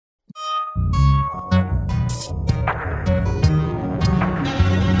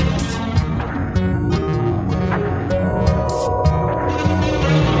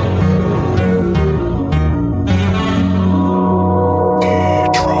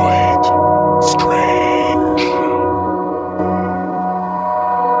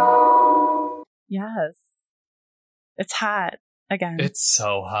again. It's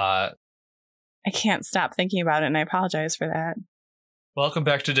so hot. I can't stop thinking about it, and I apologize for that. Welcome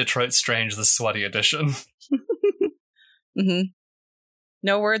back to Detroit Strange, the sweaty edition. Mm-hmm.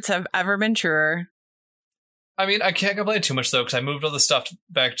 No words have ever been truer. I mean, I can't complain too much, though, because I moved all the stuff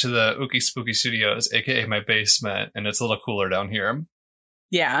back to the Ookie Spooky Studios, a.k.a. my basement, and it's a little cooler down here.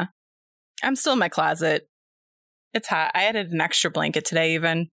 Yeah. I'm still in my closet. It's hot. I added an extra blanket today,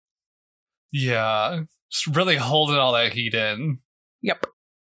 even. Yeah. Just really holding all that heat in. Yep.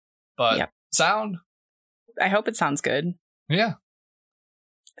 But Yep. Sound? I hope it sounds good. Yeah.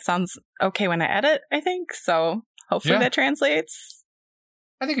 It sounds okay when I edit, I think. So hopefully that translates.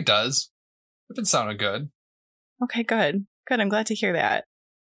 I think it does. If it sounded good. Okay, good. Good. I'm glad to hear that.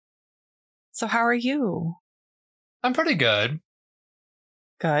 So how are you? I'm pretty good.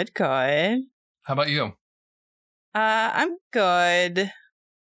 Good, good. How about you? I'm good.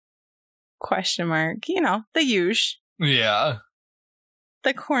 Question mark. You know, the usual. Yeah.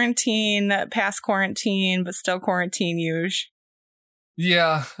 The quarantine, past quarantine, but still quarantine usual.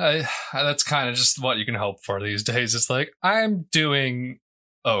 Yeah, that's kind of just what you can hope for these days. It's like, I'm doing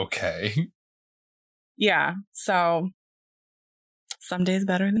okay. Yeah, so some days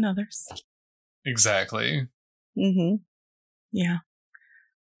better than others. Exactly. Mm-hmm. Yeah.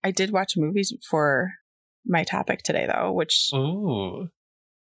 I did watch movies for my topic today, though, which, Ooh.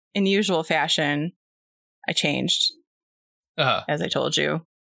 in usual fashion, I changed, as I told you,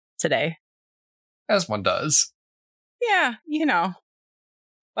 today. As one does. Yeah, you know.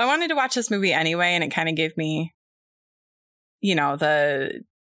 I wanted to watch this movie anyway, and it kind of gave me, you know, the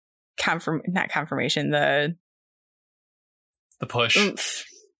not confirmation, the push oomph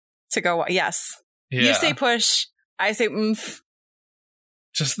to go. Yes. Yeah. You say push, I say oomph.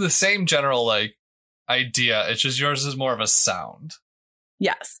 Just the same general like idea. It's just yours is more of a sound.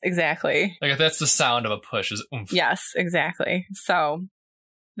 Yes, exactly. Like if that's the sound of a push is oomph. Yes, exactly. So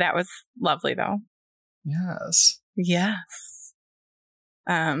that was lovely, though. Yes. Yes.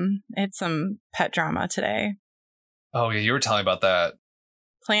 It's some pet drama today. Oh yeah, you were telling about that.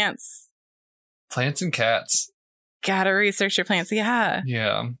 Plants and cats. Gotta research your plants. Yeah.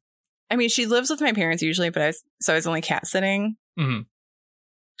 Yeah. I mean, she lives with my parents usually, but I was only cat sitting. Mm-hmm.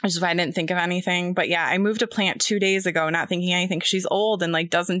 Which is why I didn't think of anything. But yeah, I moved a plant 2 days ago, not thinking anything, because she's old and like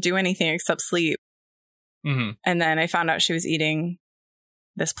doesn't do anything except sleep. Mm-hmm. And then I found out she was eating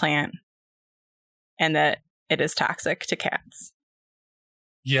this plant and that it is toxic to cats.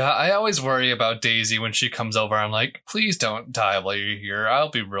 Yeah, I always worry about Daisy when she comes over. I'm like, please don't die while you're here. I'll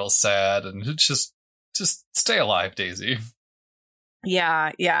be real sad. And it's just stay alive, Daisy.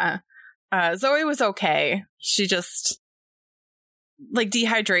 Yeah, yeah. Zoe was okay. She just, like,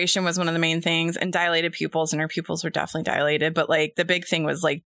 dehydration was one of the main things, and dilated pupils, and her pupils were definitely dilated. But like the big thing was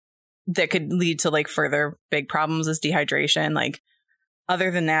like that could lead to like further big problems is dehydration. Like other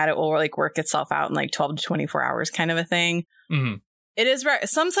than that, it will like work itself out in like 12 to 24 hours kind of a thing. Mm-hmm. It is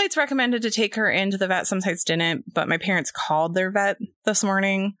some sites recommended to take her into the vet, some sites didn't, but my parents called their vet this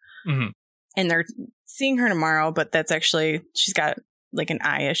morning. Mm-hmm. And they're seeing her tomorrow, but that's actually, she's got like an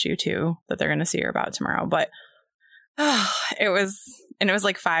eye issue too that they're going to see her about tomorrow. But it was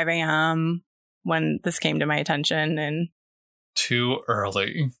like 5 a.m. when this came to my attention, and too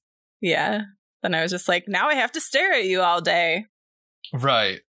early. Yeah. Then I was just like, now I have to stare at you all day.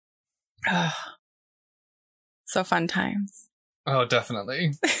 Right. So fun times. Oh,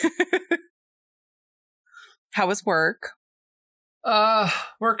 definitely. How was work?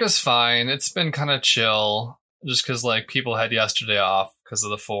 Work is fine. It's been kind of chill, just because like people had yesterday off because of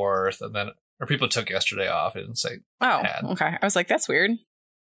the 4th, and then or people took yesterday off. I didn't say. Oh, had. Okay. I was like, that's weird.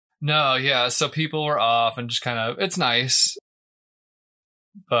 No, yeah. So people were off, and just kind of it's nice,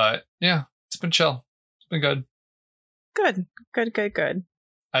 but yeah, it's been chill. It's been good. Good.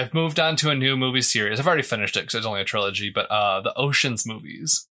 I've moved on to a new movie series. I've already finished it because it's only a trilogy, but the Ocean's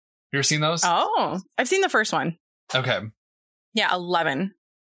movies. You ever seen those? Oh, I've seen the first one. Okay. Yeah, 11.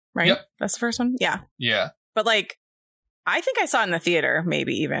 Right? Yep. That's the first one? Yeah. Yeah. But like, I think I saw it in the theater,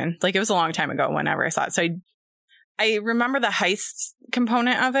 maybe even. Like, it was a long time ago whenever I saw it. So I remember the heist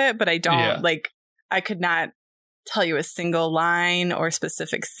component of it, but I don't, like, I could not tell you a single line or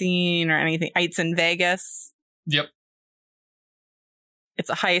specific scene or anything. It's in Vegas. Yep. It's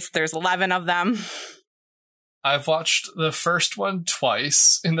a heist. There's 11 of them. I've watched the first one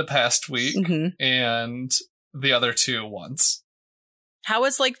twice in the past week, and the other 2 once. How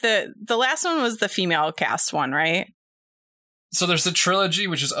was like the last one was the female cast one, right? So there's the trilogy,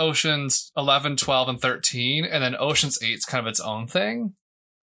 which is Oceans 11, 12, and 13, and then Oceans 8 is kind of its own thing.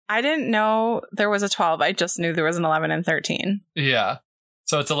 I didn't know there was a 12. I just knew there was an 11 and 13. Yeah.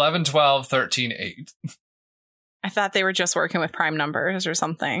 So it's 11, 12, 13, 8. I thought they were just working with prime numbers or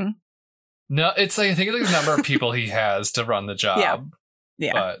something. No, it's like, I think it's the number of people he has to run the job.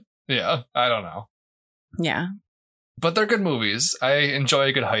 Yeah. But yeah, I don't know. Yeah. But they're good movies. I enjoy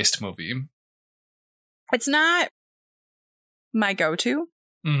a good heist movie. It's not my go-to.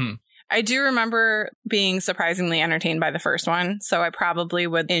 Mm-hmm. I do remember being surprisingly entertained by the first one, so I probably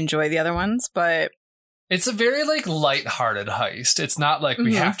would enjoy the other ones, but It's a very, like, lighthearted heist. It's not like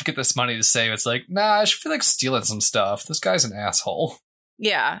we have to get this money to save. It's like, nah, I should feel like stealing some stuff. This guy's an asshole.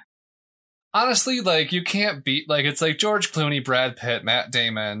 yeah. Honestly, like, you can't beat, like, it's like George Clooney, Brad Pitt, Matt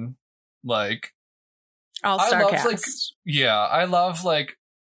Damon, like, All-star cast. like, yeah, I love, like,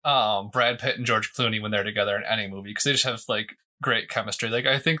 Brad Pitt and George Clooney when they're together in any movie, because they just have, like, great chemistry. Like,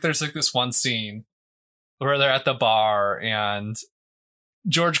 I think there's, like, this one scene where they're at the bar, and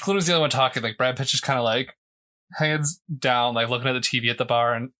George Clooney's the only one talking, like, Brad Pitt's just kind of, like, hands down, like, looking at the TV at the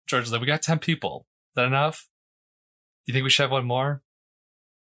bar, and George is like, we got 10 people. Is that enough? Do you think we should have one more?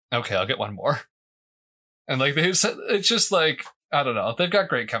 Okay, I'll get one more. And, like, it's just, like, I don't know. They've got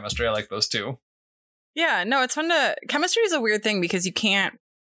great chemistry. I like those two. Yeah, no, it's fun to... Chemistry is a weird thing because you can't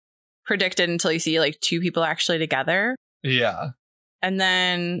predict it until you see, like, two people actually together. Yeah. And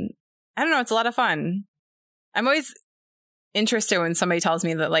then, I don't know, it's a lot of fun. I'm always interested when somebody tells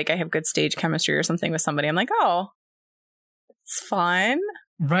me that, like, I have good stage chemistry or something with somebody. I'm like, oh, it's fun.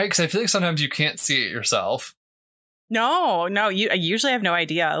 Right, because I feel like sometimes you can't see it yourself. No, I usually have no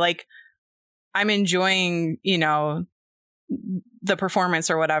idea. Like, I'm enjoying, you know, the performance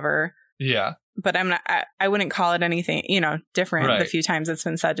or whatever. Yeah. But I'm not, I wouldn't call it anything, you know, different Right. the few times it's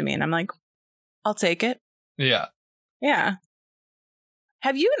been said to me. And I'm like, I'll take it. Yeah. Yeah.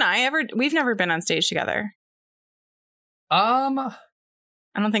 Have you and I we've never been on stage together. I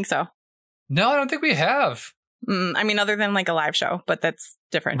I don't think so. No, I don't think we have. I mean, other than like a live show, but that's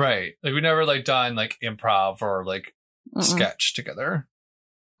different. Right. Like, we've never, like, done, like, improv or, like, Mm-mm. sketch together.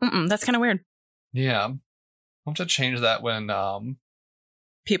 That's kind of weird. Yeah. I'll have to change that when,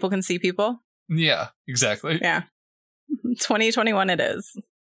 People can see people. yeah, exactly. Yeah. 2021 it is.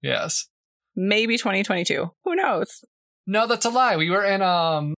 Yes. Maybe 2022. Who knows? No, that's a lie. We were in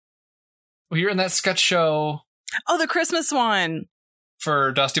that sketch show Oh, the Christmas one.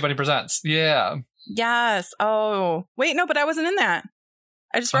 for Dusty Bunny Presents. Yeah. Yes. Oh, wait, no, but I wasn't in that.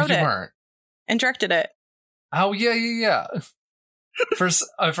 I just wrote you it weren't. and directed it. Oh, yeah. First,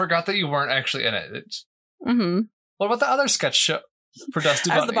 I forgot that you weren't actually in it. Mm-hmm. What about the other sketch show for Dusty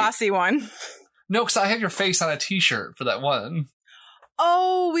I Bunny? was the bossy one. No, because I have your face on a T-shirt for that one.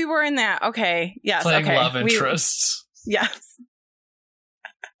 Oh, we were in that. Okay. Yes. Playing okay. love interests. Yes.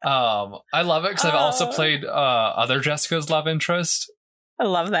 I love it because I've also played other Jessica's love interest. I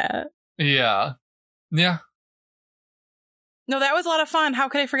love that. Yeah. No, that was a lot of fun. How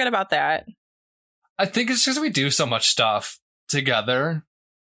could I forget about that? I think it's because we do so much stuff together.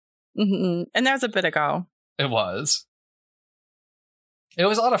 Mm-hmm. And that was a bit ago. It was a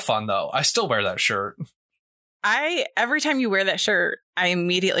lot of fun, though. I still wear that shirt. Every time you wear that shirt, I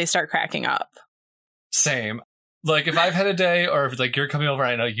immediately start cracking up. Same. Like, if I've had a day, or if, like, you're coming over,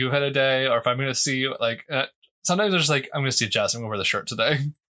 I know you've had a day, or if I'm going to see you, like, sometimes there's, like, I'm going to see Jess, I'm going to wear the shirt today.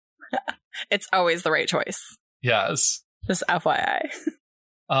 It's always the right choice. Yes. Just FYI.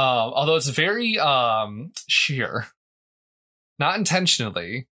 Although it's very, sheer. Not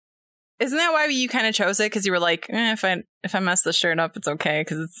intentionally. Isn't that why you kind of chose it? Because you were like, if I mess the shirt up, it's okay.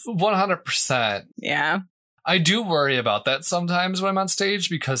 Because it's 100%. yeah. I do worry about that sometimes when I'm on stage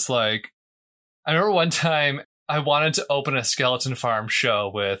because, like, I remember one time I wanted to open a Skeleton Farm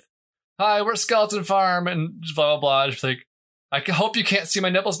show with, "Hi, we're Skeleton Farm," and blah, blah, blah. Just like, I hope you can't see my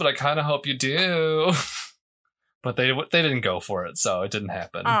nipples, but I kind of hope you do. But they didn't go for it, so it didn't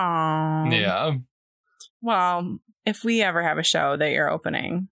happen. Oh. Yeah. Well, if we ever have a show that you're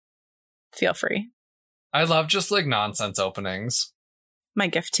opening, feel free. I love just, like, nonsense openings. My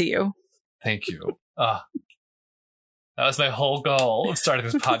gift to you. Thank you. That was my whole goal of starting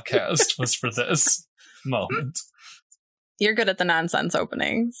this podcast, was for this moment. You're good at the nonsense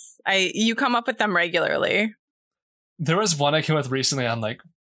openings. You come up with them regularly. There was one I came with recently on, like,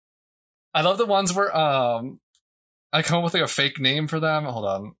 I love the ones where I come up with, like, a fake name for them. Hold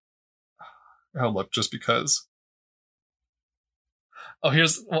on. I'll look just because. Oh,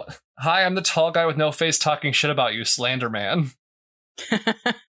 here's... Hi, I'm the tall guy with no face talking shit about you, Slander Man.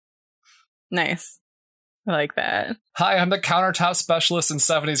 Nice. I like that. Hi, I'm the countertop specialist and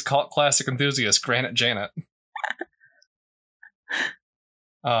 70s cult classic enthusiast, Granite Janet.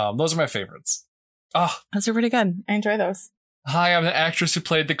 Those are my favorites. Oh, Those are pretty good. I enjoy those. hi, I'm the actress who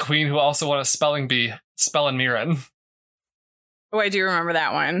played the queen who also won a spelling bee, Spellin' Mirren. Oh, I do remember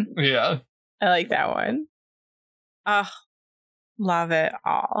that one. Yeah. I like that one. Oh, love it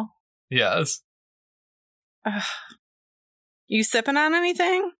all. Yes. You sipping on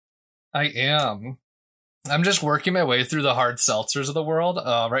anything? I am. I'm just working my way through the hard seltzers of the world.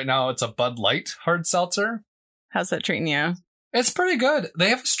 Right now, it's a Bud Light hard seltzer. How's that treating you? It's pretty good. They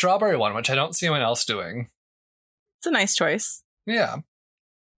have a strawberry one, which I don't see anyone else doing. It's a nice choice. Yeah.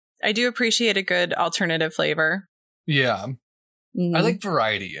 I do appreciate a good alternative flavor. Yeah. Mm. I like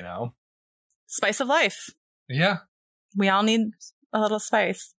variety, you know? Spice of life. Yeah. We all need a little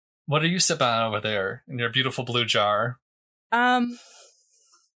spice. What are you sipping on over there in your beautiful blue jar? I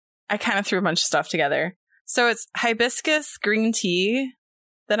kind of threw a bunch of stuff together. So it's hibiscus green tea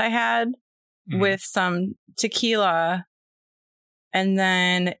that I had with some tequila and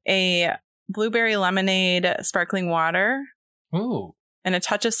then a blueberry lemonade sparkling water. Ooh. And a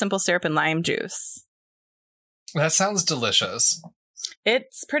touch of simple syrup and lime juice. That sounds delicious.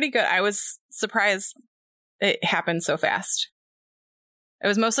 It's pretty good. I was surprised it happened so fast. It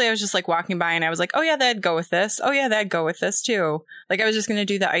was mostly, I was just like walking by and I was like, oh yeah, that'd go with this. Oh yeah, that'd go with this too. Like I was just going to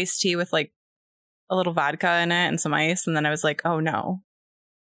do the iced tea with like a little vodka in it and some ice. And then I was like, oh no,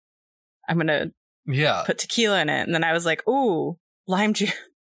 I'm going to put tequila in it. And then I was like, ooh, lime juice.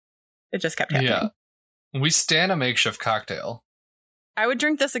 It just kept happening. Yeah. We stand a makeshift cocktail. I would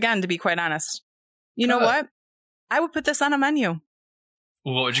drink this again, to be quite honest. You know what? I would put this on a menu.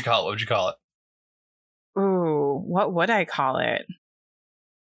 What would you call it? What would you call it? Ooh, what would I call it?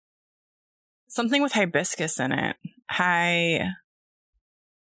 Something with hibiscus in it.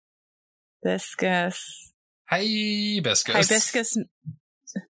 Hibiscus. Hibiscus.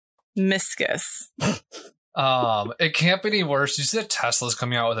 Miscus. It can't be any worse. You see that Tesla's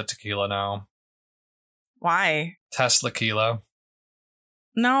coming out with a tequila now? Why? Tesla Tequila.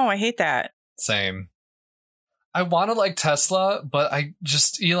 No, I hate that. Same. I want to like Tesla, but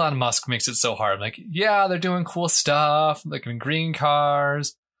Elon Musk makes it so hard. I'm like, yeah, they're doing cool stuff, like in green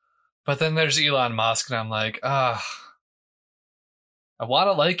cars. But then there's Elon Musk, and I'm like, I want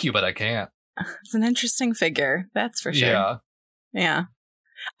to like you, but I can't. It's an interesting figure, that's for sure. Yeah. Yeah.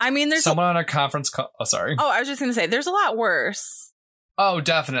 I mean, there's someone on a conference call. Oh, sorry. Oh, I was just going to say, there's a lot worse. Oh,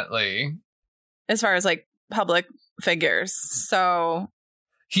 definitely. As far as like public figures. So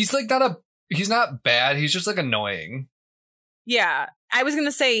he's not bad. He's just like annoying. Yeah. I was going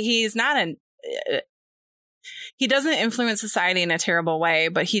to say he doesn't influence society in a terrible way,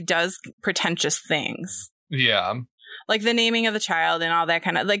 but he does pretentious things. Yeah. Like the naming of the child and all that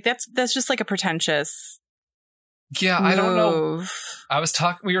kind of like that's just like a pretentious. Yeah, move. I don't know.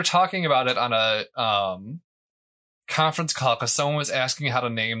 We were talking about it on a conference call because someone was asking how to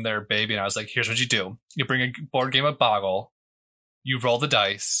name their baby, and I was like, here's what you do. You bring a board game of Boggle, you roll the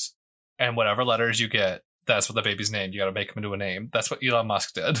dice, and whatever letters you get, that's what the baby's named. You got to make him into a name. That's what Elon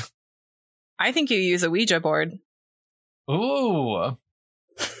Musk did. I think you use a Ouija board. Ooh.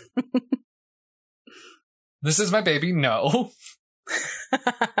 This is my baby. No.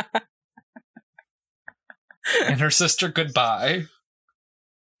 And her sister, goodbye.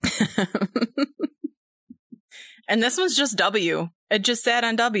 And this one's just W. It just sat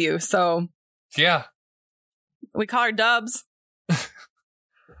on W, so yeah. We call her Dubs.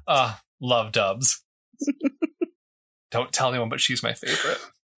 Love Dubs. Don't tell anyone, but she's my favorite.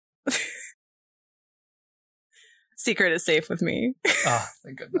 Secret is safe with me. Oh,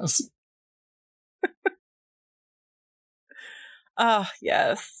 thank goodness. Oh,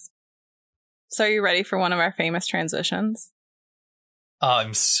 yes. So are you ready for one of our famous transitions?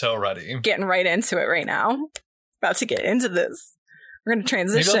 I'm so ready. Getting right into it right now. About to get into this. We're going to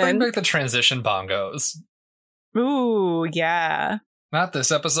transition. Maybe I'll bring back the transition bongos. Ooh, yeah. Not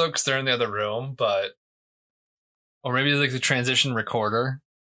this episode because they're in the other room, but... Or maybe like the transition recorder.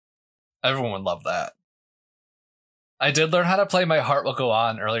 Everyone would love that. I did learn how to play My Heart Will Go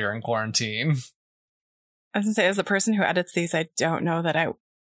On earlier in quarantine. I was going to say, as a person who edits these, I don't know that I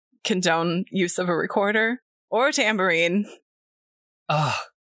condone use of a recorder or a tambourine. Damn.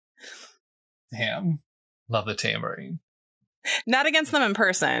 Love the tambourine. Not against them in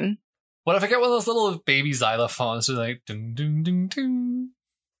person. What if I get one of those little baby xylophones who like ding ding ding ding?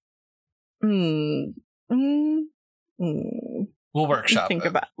 We'll workshop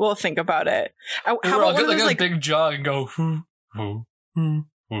We'll think about it. I'll get like a big jug and go hoo hoo hoo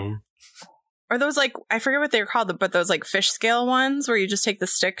hoo. Or those like, I forget what they're called, but those like fish scale ones where you just take the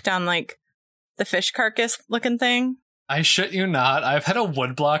stick down like the fish carcass looking thing. I shit you not. I've had a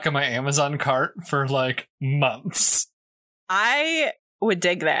woodblock in my Amazon cart for like months. I would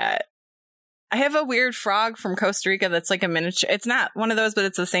dig that. I have a weird frog from Costa Rica that's like a miniature. It's not one of those, but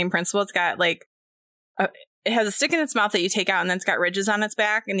it's the same principle. It's got like, it has a stick in its mouth that you take out and then it's got ridges on its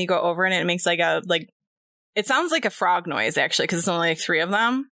back and you go over it and it makes like a It sounds like a frog noise, actually, because it's only like 3 of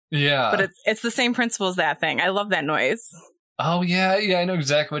them. Yeah. But it's the same principle as that thing. I love that noise. Oh, yeah. Yeah, I know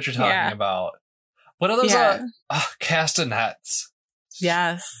exactly what you're talking about. What are those castanets?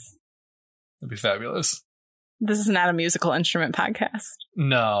 Yes. That'd be fabulous. This is not a musical instrument podcast.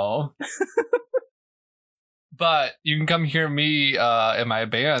 No. But you can come hear me and my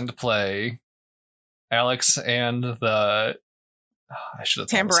band play Alex and the... I should have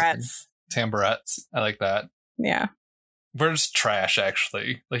Tambourets. Tambourets. I like that. Yeah. We're just trash,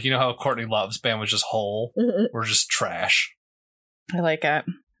 actually. Like, you know how Courtney Love's band was just whole? Mm-hmm. We're just trash. I like it.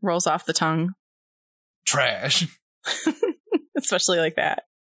 Rolls off the tongue. Trash. Especially like that.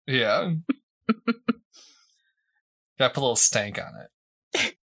 Yeah. Gotta put a little stank on it.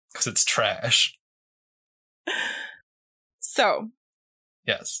 Because it's trash. So.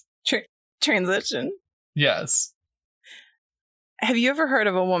 Yes. Transition. Yes. Have you ever heard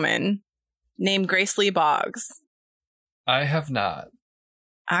of a woman named Grace Lee Boggs? I have not.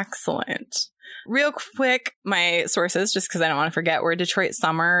 Excellent. Real quick, my sources, just because I don't want to forget, were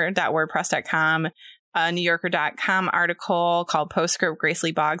DetroitSummer.wordpress.com, a NewYorker.com article called Postscript Grace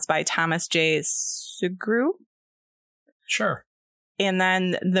Lee Boggs by Thomas J. Sugrue. Sure. And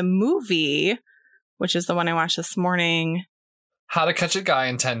then the movie, which is the one I watched this morning. How to Catch a Guy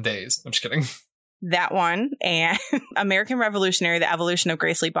in 10 Days. I'm just kidding. That one. And American Revolutionary, The Evolution of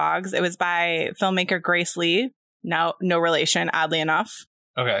Grace Lee Boggs. It was by filmmaker Grace Lee. No relation, oddly enough.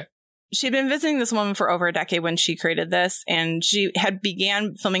 Okay. She'd been visiting this woman for over a decade when she created this, and she had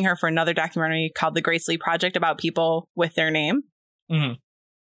began filming her for another documentary called The Grace Lee Project about people with their name. Mm-hmm.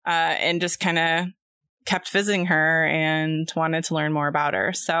 And just kind of kept visiting her and wanted to learn more about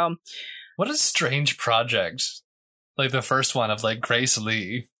her. So, what a strange project. Like the first one of like Grace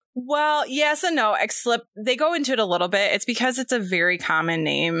Lee. Well, yes and no. They go into it a little bit. It's because it's a very common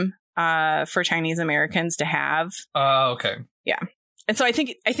name for Chinese Americans to have. Okay. Yeah. And so I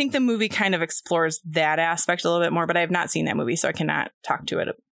think the movie kind of explores that aspect a little bit more, but I have not seen that movie, so I cannot talk to it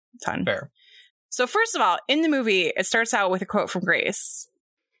a ton. Fair. So first of all, in the movie, it starts out with a quote from Grace.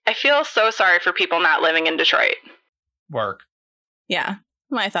 I feel so sorry for people not living in Detroit. Work. Yeah.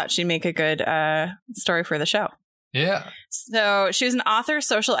 Well, I thought she'd make a good story for the show. Yeah. So she was an author,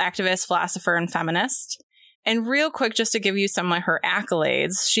 social activist, philosopher, and feminist. And real quick, just to give you some of her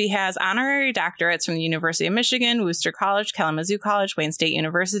accolades, she has honorary doctorates from the University of Michigan, Worcester College, Kalamazoo College, Wayne State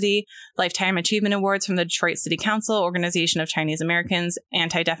University, Lifetime Achievement Awards from the Detroit City Council, Organization of Chinese Americans,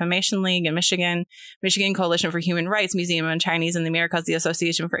 Anti-Defamation League in Michigan, Michigan Coalition for Human Rights, Museum of Chinese in the Americas, the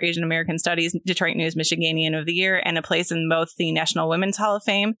Association for Asian American Studies, Detroit News Michiganian of the Year, and a place in both the National Women's Hall of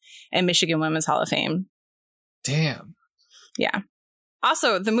Fame and Michigan Women's Hall of Fame. Damn. Yeah.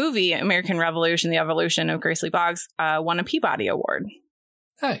 Also, the movie American Revolution, The Evolution of Grace Lee Boggs won a Peabody Award.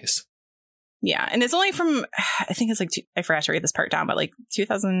 Nice. Yeah. And it's only from, I think it's like, I forgot to write this part down, but like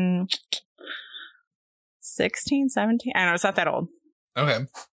 2016, 17? I don't know. It's not that old. Okay.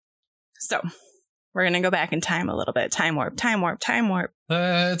 So we're going to go back in time a little bit. Time warp, time warp, time warp.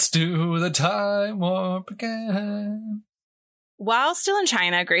 Let's do the time warp again. While still in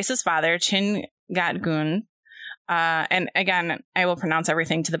China, Grace's father, Qin Gatgun, and again, I will pronounce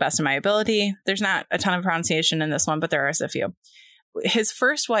everything to the best of my ability. There's not a ton of pronunciation in this one, but there are a few. His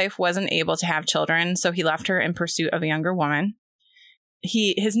first wife wasn't able to have children, so he left her in pursuit of a younger woman.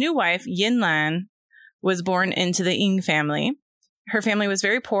 His new wife, Yin Lan, was born into the Ying family. Her family was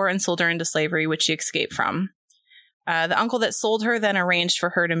very poor and sold her into slavery, which she escaped from. The uncle that sold her then arranged for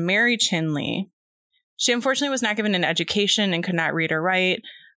her to marry Qin Li. She unfortunately was not given an education and could not read or write.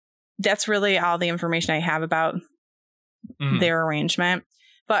 That's really all the information I have about their arrangement.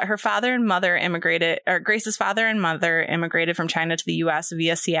 But her father and mother immigrated, or Grace's father and mother immigrated from China to the U.S.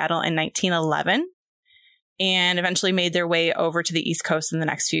 via Seattle in 1911 and eventually made their way over to the East Coast in the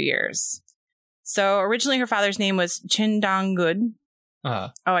next few years. So originally her father's name was Qin Donggood. Oh,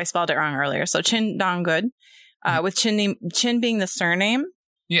 I spelled it wrong earlier. So Qin Donggood, with Qin being the surname.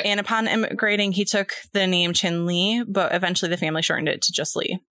 Yeah. And upon immigrating, he took the name Qin Li, but eventually the family shortened it to just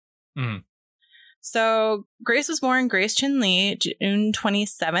Li. Mm. So Grace was born Grace Qin Li, June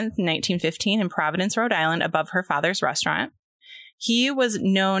 27th, 1915 in Providence, Rhode Island, above her father's restaurant. He was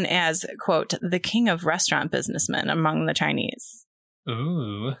known as, quote, the king of restaurant businessmen among the Chinese.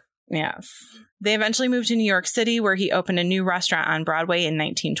 Ooh. Yes. They eventually moved to New York City, where he opened a new restaurant on Broadway in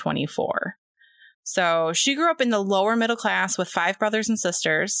 1924. So she grew up in the lower middle class with 5 brothers and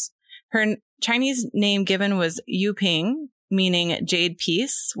sisters. Her Chinese name given was Yu Ping, meaning jade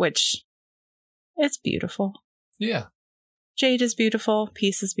piece, which it's beautiful. Yeah. Jade is beautiful.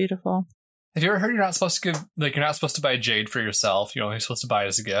 Peace is beautiful. Have you ever heard you're not supposed to buy jade for yourself? You're only supposed to buy it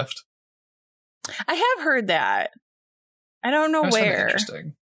as a gift? I have heard that. I don't know That's kinda where.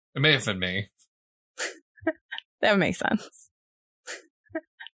 interesting. It may have been me. That would make sense.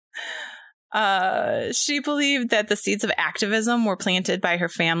 She believed that the seeds of activism were planted by her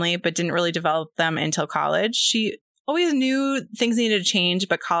family, but didn't really develop them until college. She always knew things needed to change,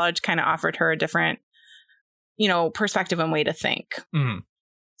 but college kind of offered her a different, perspective and way to think. Mm-hmm.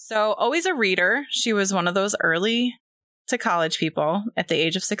 So always a reader. She was one of those early to college people at the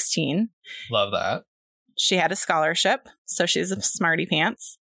age of 16. Love that. She had a scholarship, so she's a smarty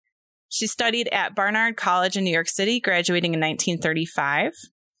pants. She studied at Barnard College in New York City, graduating in 1935.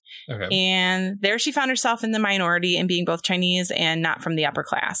 Okay. And there she found herself in the minority in being both Chinese and not from the upper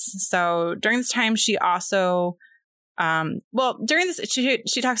class. So during this time, she also, during this,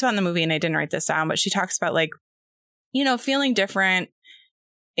 she talks about in the movie, and I didn't write this down, but she talks about feeling different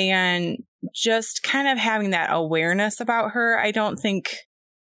and just kind of having that awareness about her. I don't think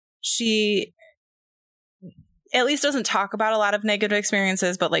she at least doesn't talk about a lot of negative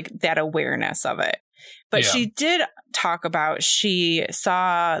experiences, but that awareness of it. But she did talk about she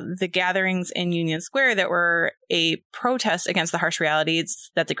saw the gatherings in Union Square that were a protest against the harsh realities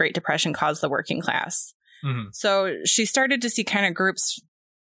that the Great Depression caused the working class. Mm-hmm. So she started to see kind of groups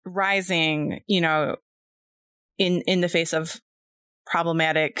rising, in the face of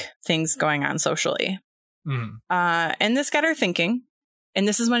problematic things going on socially. Mm-hmm. And this got her thinking. And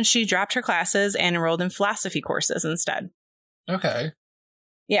this is when she dropped her classes and enrolled in philosophy courses instead. Okay.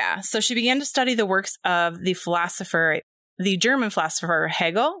 Yeah. So she began to study the works of the German philosopher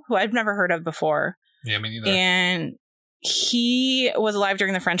Hegel, who I've never heard of before. Yeah, me neither. And he was alive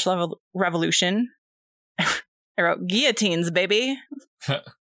during the French Revolution. I wrote guillotines, baby.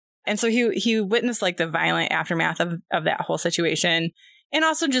 And so he witnessed the violent aftermath of that whole situation. And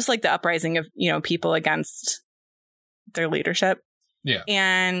also just the uprising of, people against their leadership. Yeah.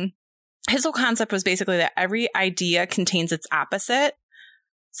 And his whole concept was basically that every idea contains its opposite.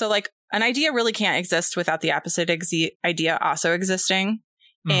 So an idea really can't exist without the opposite idea also existing.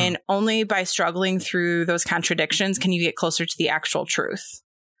 Mm-hmm. And only by struggling through those contradictions can you get closer to the actual truth.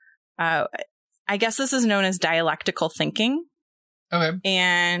 I guess this is known as dialectical thinking. Okay.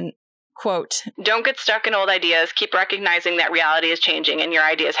 And quote, "Don't get stuck in old ideas. Keep recognizing that reality is changing and your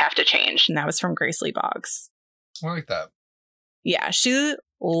ideas have to change." And that was from Grace Lee Boggs. I like that. Yeah, she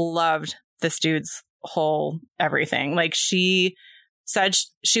loved this dude's whole everything. She said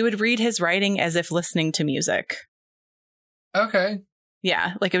she would read his writing as if listening to music. Okay.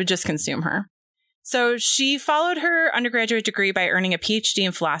 Yeah, it would just consume her. So she followed her undergraduate degree by earning a PhD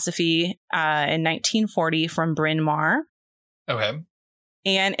in philosophy in 1940 from Bryn Mawr. Okay.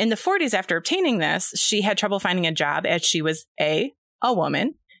 And in the 40s, after obtaining this, she had trouble finding a job as she was A, a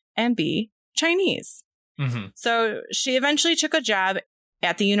woman, and B, Chinese. Mm-hmm. So she eventually took a job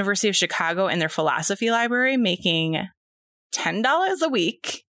at the University of Chicago in their philosophy library, making $10 a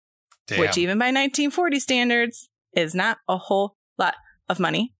week, Damn. which even by 1940 standards is not a whole lot of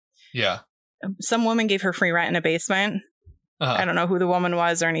money. Yeah. Some woman gave her free rent in a basement. Uh-huh. I don't know who the woman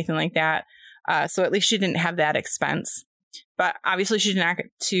was or anything like that. So at least she didn't have that expense. But obviously she did not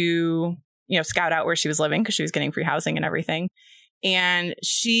get to, scout out where she was living because she was getting free housing and everything. And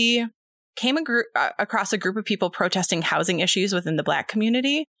she came across a group of people protesting housing issues within the Black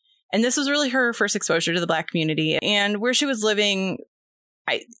community. And this was really her first exposure to the Black community. And where she was living,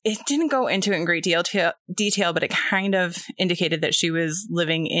 it didn't go into it in great detail, but it kind of indicated that she was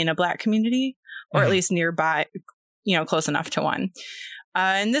living in a Black community, or at least nearby, close enough to one.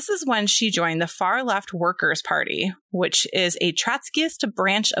 And this is when she joined the Far Left Workers' Party, which is a Trotskyist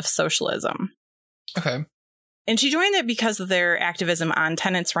branch of socialism. Okay. And she joined it because of their activism on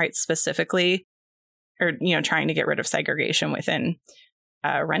tenants' rights specifically, or, trying to get rid of segregation within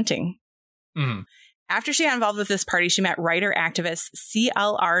renting. Mm-hmm. After she got involved with this party, she met writer-activist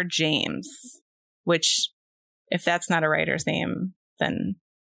C.L.R. James, which, if that's not a writer's name, then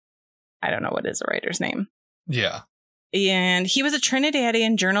I don't know what is a writer's name. Yeah. And he was a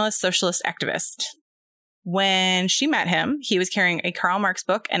Trinidadian journalist, socialist activist. When she met him, he was carrying a Karl Marx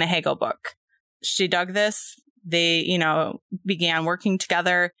book and a Hegel book. She dug this. They, began working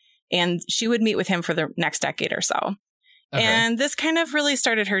together, and she would meet with him for the next decade or so. Okay. And this kind of really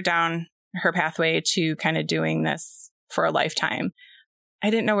started her down her pathway to kind of doing this for a lifetime. I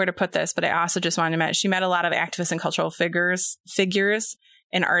didn't know where to put this, but I also just wanted to mention she met a lot of activists and cultural figures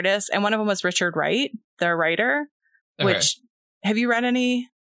and artists. And one of them was Richard Wright, the writer, which, have you read any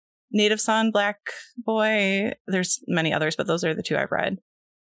Native Son, Black Boy? There's many others, but those are the two I've read.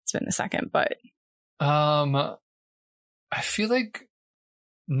 It's been a second, but. I feel like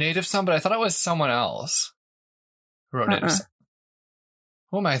Native Son, but I thought it was someone else who wrote Native Son.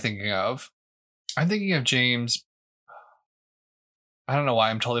 Who am I thinking of? I'm thinking of James. I don't know why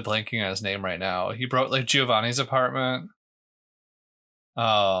I'm totally blanking on his name right now. He wrote like Giovanni's Apartment.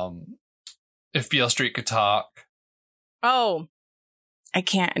 If Beale Street Could Talk. Oh, I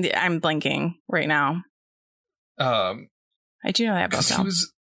can't. I'm blanking right now. I do know that book. He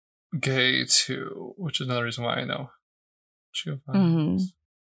was gay too, which is another reason why I know. Giovanni. Mm-hmm.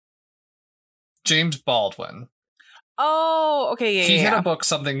 James Baldwin. Oh, okay, yeah. He had a book,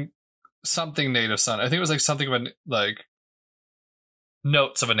 something Native Son. I think it was like something about like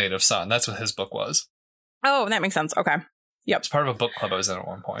Notes of a Native Son. That's what his book was. Oh, that makes sense. Okay. Yep. It's part of a book club I was in at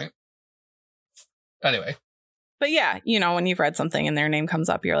one point. Anyway. But yeah, you know, when you've read something and their name comes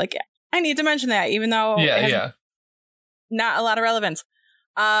up, you're like, I need to mention that, even though it has not a lot of relevance.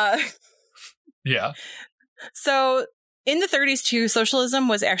 Yeah. So in the 30s, too, socialism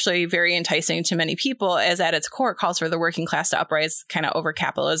was actually very enticing to many people, as at its core, it calls for the working class to uprise kind of over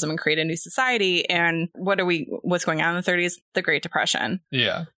capitalism and create a new society. And what's going on in the 30s? The Great Depression.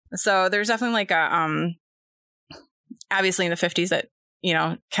 Yeah. So there's definitely like a, obviously in the 50s that, you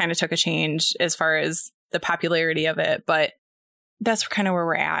know, kind of took a change as far as the popularity of it. But that's kind of where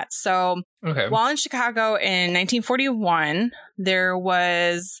we're at. So while in Chicago in 1941, there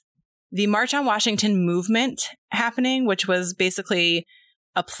was the March on Washington movement happening, which was basically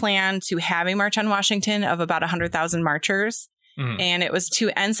a plan to have a March on Washington of about 100,000 marchers. Mm-hmm. And it was to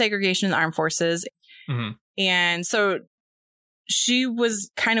end segregation in the armed forces. Mm-hmm. And so she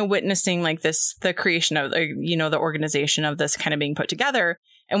was kind of witnessing like this, the creation of, you know, the organization of this kind of being put together.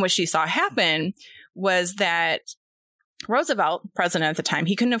 And what she saw happen was that Roosevelt, president at the time,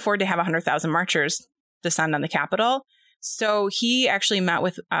 he couldn't afford to have 100,000 marchers descend on the Capitol. So he actually met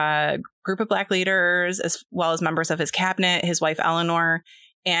with a group of Black leaders as well as members of his cabinet, his wife, Eleanor,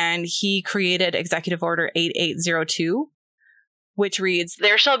 and he created Executive Order 8802, which reads,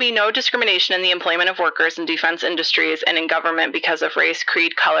 "There shall be no discrimination in the employment of workers in defense industries and in government because of race,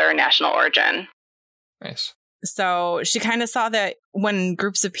 creed, color, or national origin." Nice. So she kind of saw that when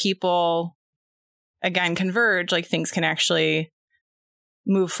groups of people, again, converge, like things can actually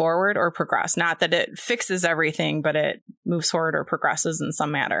move forward or progress. Not that it fixes everything, but it moves forward or progresses in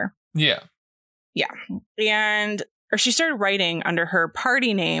some matter. Yeah. Yeah. Or she started writing under her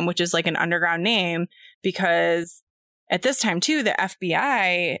party name, which is like an underground name, because at this time, too, the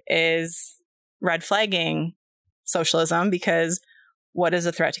FBI is red flagging socialism, because what is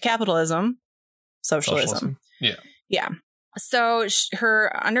a threat to capitalism? Socialism. Yeah. Yeah. So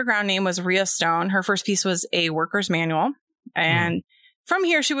her underground name was Rhea Stone. Her first piece was a worker's manual. And from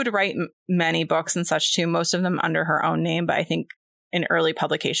here, she would write many books and such, too, most of them under her own name. But I think in early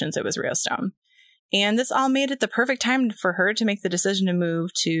publications, it was Rhea Stone. And this all made it the perfect time for her to make the decision to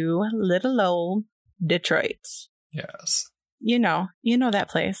move to little old Detroit. Yes. You know that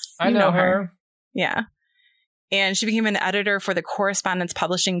place. I know her. Yeah. And she became an editor for the Correspondence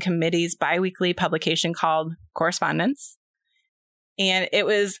Publishing Committee's biweekly publication called Correspondence. And it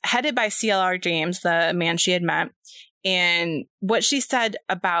was headed by C.L.R. James, the man she had met. And what she said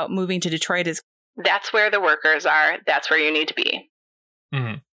about moving to Detroit is, "That's where the workers are. That's where you need to be."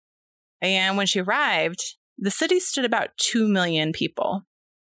 Mm-hmm. And when she arrived, the city stood about 2 million people.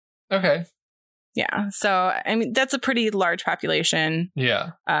 Okay. Yeah. So, I mean, that's a pretty large population.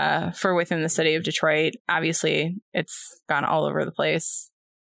 Yeah. For within the city of Detroit. Obviously, it's gone all over the place.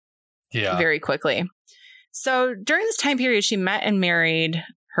 Yeah. Very quickly. So during this time period, she met and married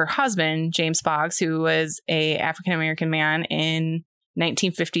her husband, James Boggs, who was a African-American man in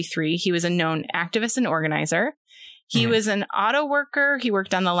 1953. He was a known activist and organizer. He was an auto worker. He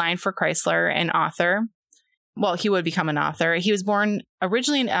worked on the line for Chrysler, and author. Well, he would become an author. He was born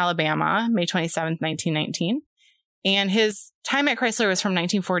originally in Alabama, May 27th, 1919. And his time at Chrysler was from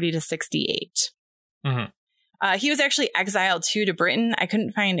 1940 to 68. Mm-hmm. He was actually exiled to Britain. I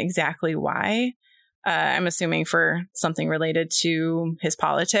couldn't find exactly why. I'm assuming for something related to his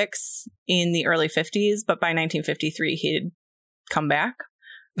politics in the early 50s. But by 1953, he'd come back.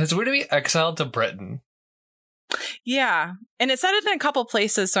 It's weird to be exiled to Britain. Yeah. And it said it in a couple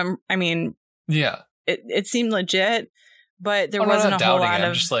places. So, yeah. It seemed legit, but there wasn't a whole lot of...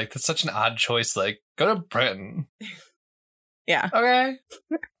 I'm just like, that's such an odd choice. Like, go to Britain. Yeah. Okay.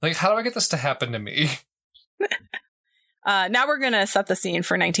 Like, how do I get this to happen to me? Now we're going to set the scene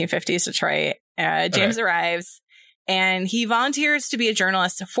for 1950s Detroit. James arrives, and he volunteers to be a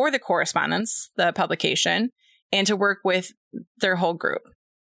journalist for the Correspondence, the publication, and to work with their whole group.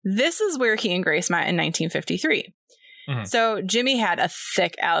 This is where he and Grace met in 1953. Mm-hmm. So Jimmy had a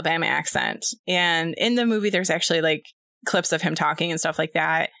thick Alabama accent. And in the movie, there's actually like clips of him talking and stuff like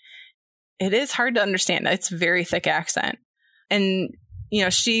that. It is hard to understand. It's a very thick accent. And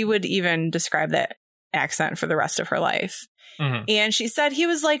she would even describe that accent for the rest of her life. Mhm. And she said he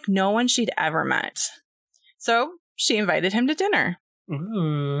was like no one she'd ever met. So she invited him to dinner.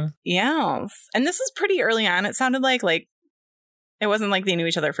 Ooh. Yes. And this was pretty early on. It sounded like it wasn't like they knew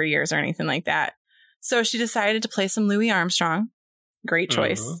each other for years or anything like that. So she decided to play some Louis Armstrong. Great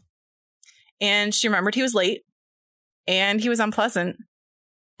choice. Ooh. And she remembered he was late and he was unpleasant.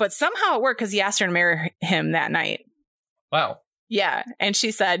 But somehow it worked because he asked her to marry him that night. Wow. Yeah. And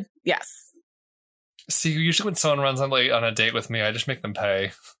she said yes. See, usually when someone runs on a date with me, I just make them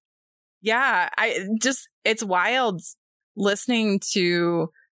pay. Yeah. It's wild listening to,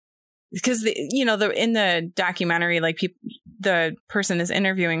 because in the documentary, like the person is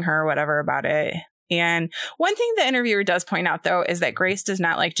interviewing her or whatever about it. And one thing the interviewer does point out, though, is that Grace does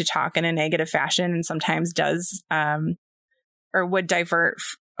not like to talk in a negative fashion and sometimes does or would divert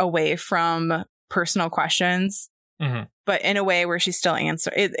away from personal questions, Mhm. but in a way where she still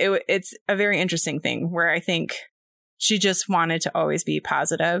answers. It's a very interesting thing where I think she just wanted to always be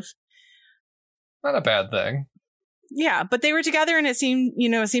positive. Not a bad thing. Yeah, but they were together and it seemed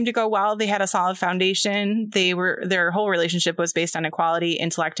to go well. They had a solid foundation. Their whole relationship was based on equality,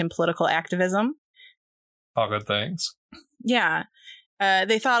 intellect, and political activism. All good things. Yeah.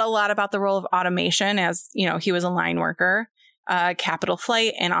 They thought a lot about the role of automation as, he was a line worker, capital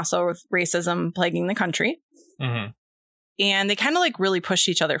flight, and also with racism plaguing the country. Mhm. And they kind of really pushed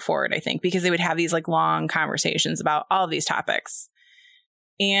each other forward, I think, because they would have these long conversations about all of these topics.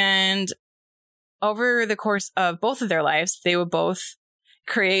 And over the course of both of their lives, they would both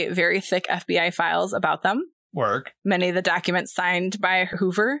create very thick FBI files about them. Work. Many of the documents signed by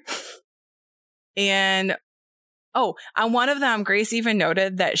Hoover. And, on one of them, Grace even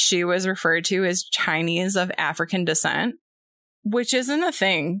noted that she was referred to as Chinese of African descent, which isn't a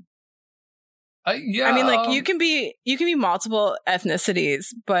thing. Yeah. I mean, you can be multiple ethnicities,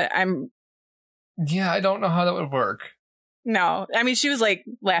 but Yeah, I don't know how that would work. no. I mean, she was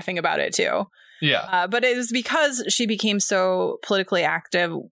laughing about it too. Yeah. But it was because she became so politically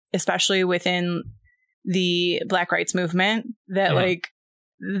active, especially within the Black rights movement, that I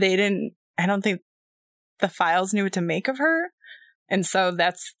don't think the files knew what to make of her. And so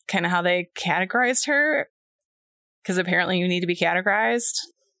that's kind of how they categorized her. Because apparently you need to be categorized.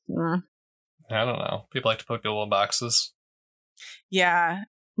 Mm. I don't know. People like to put people in boxes. Yeah.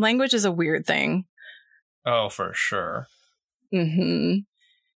 Language is a weird thing. Oh, for sure. Mm-hmm.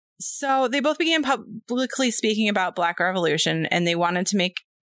 So they both began publicly speaking about Black Revolution, and they wanted to make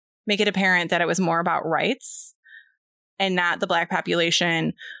it apparent that it was more about rights and not the Black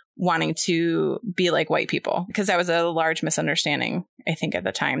population wanting to be like white people, because that was a large misunderstanding, I think, at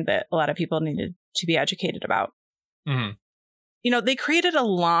the time that a lot of people needed to be educated about. Mm-hmm. They created a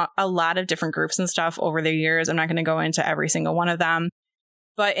lot of different groups and stuff over the years. I'm not going to go into every single one of them.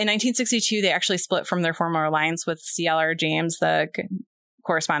 But in 1962, they actually split from their former alliance with C.L.R. James, the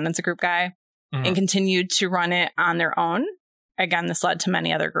correspondence group guy, Mhm. and continued to run it on their own. Again, this led to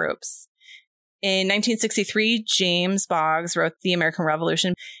many other groups. In 1963, James Boggs wrote The American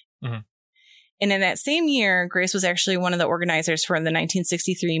Revolution. Mhm. And in that same year, Grace was actually one of the organizers for the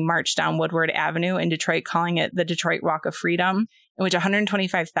 1963 March down Woodward Avenue in Detroit, calling it the Detroit Walk of Freedom, in which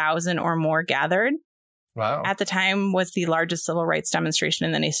 125,000 or more gathered. Wow. At the time, was the largest civil rights demonstration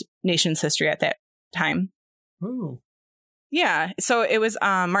in the nation's history at that time. Ooh. Yeah. So it was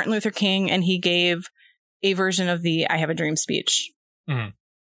Martin Luther King, and he gave a version of the I Have a Dream speech Mhm.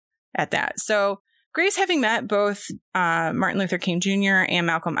 at that. So Grace, having met both Martin Luther King Jr. and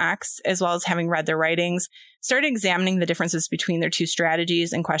Malcolm X, as well as having read their writings, started examining the differences between their two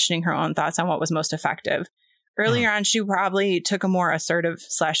strategies and questioning her own thoughts on what was most effective. Earlier on, she probably took a more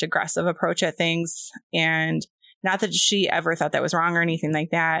assertive/aggressive approach at things. And not that she ever thought that was wrong or anything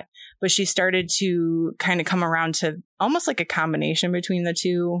like that, but she started to kind of come around to almost like a combination between the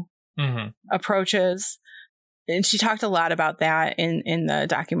two Mhm. approaches. And she talked a lot about that in the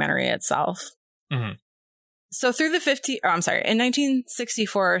documentary itself. Mhm. So in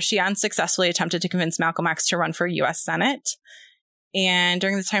 1964, she unsuccessfully attempted to convince Malcolm X to run for U.S. Senate. And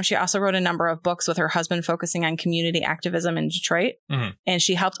during this time, she also wrote a number of books with her husband focusing on community activism in Detroit. Mhm. And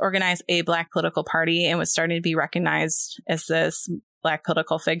she helped organize a Black political party and was starting to be recognized as this Black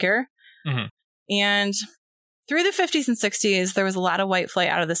political figure. Mhm. And through the 50s and 60s, there was a lot of white flight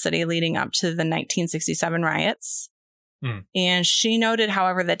out of the city leading up to the 1967 riots. Mhm. And she noted,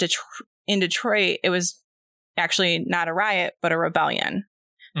 however, that in Detroit, it was actually not a riot, but a rebellion.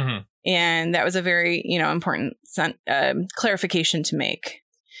 Mhm. And that was a very, important clarification to make.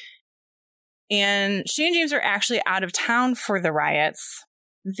 And she and James were actually out of town for the riots.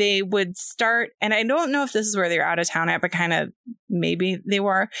 they would start, and I don't know if this is where they're out of town at, but kind of maybe they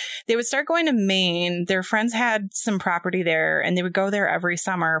would start going to Maine. Their friends had some property there, and they would go there every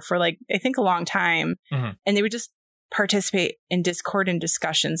summer for like, I think a long time. Mm-hmm. And they would just participate in discordant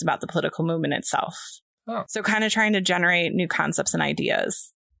discussions about the political movement itself. Oh. So kind of trying to generate new concepts and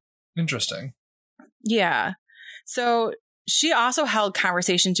ideas. Interesting. Yeah. So she also held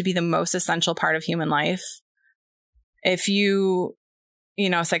conversation to be the most essential part of human life. If you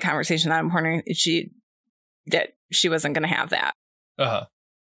said conversation not important, she wasn't going to have that. Uh-huh.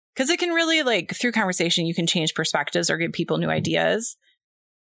 Because it can really, like, through conversation, you can change perspectives or give people new ideas.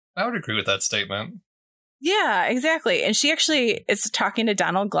 I would agree with that statement. Yeah, exactly. And she actually is talking to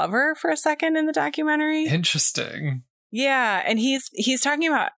Donald Glover for a second in the documentary. Interesting. Yeah, and he's talking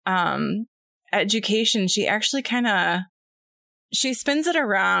about education. She actually she spins it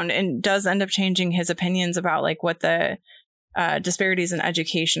around and does end up changing his opinions about like what the disparities in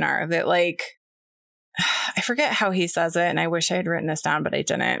education are. That like, I forget how he says it, and I wish I had written this down, but I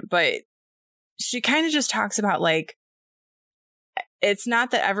didn't. But she kind of just talks about like, it's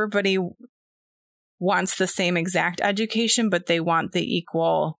not that everybody wants the same exact education, but they want the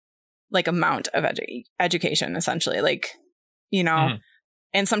equal like amount of education, essentially. Like, Mm-hmm.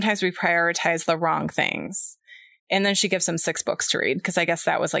 And sometimes we prioritize the wrong things. And then she gives him 6 books to read, because I guess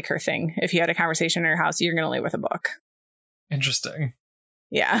that was like her thing. If you had a conversation in your house, you're going to leave with a book. Interesting.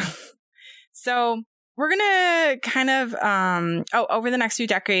 Yeah. So we're going to kind of, over the next few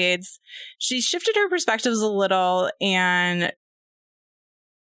decades, she shifted her perspectives a little, and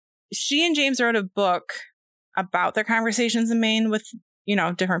she and James wrote a book about their conversations in Maine with,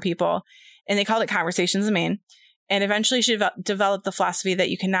 different people, and they called it Conversations in Maine. And eventually she developed the philosophy that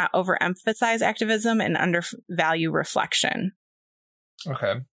you cannot overemphasize activism and undervalue reflection.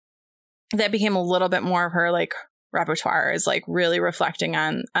 Okay. That became a little bit more of her like repertoire, is like really reflecting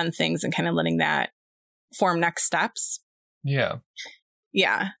on things and kind of letting that form next steps. Yeah.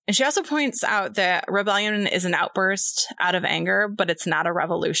 Yeah. And she also points out that rebellion is an outburst out of anger, but it's not a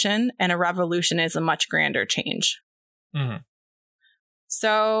revolution. And a revolution is a much grander change. Mm-hmm.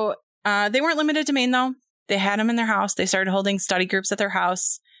 So they weren't limited to Maine, though. They had them in their house. They started holding study groups at their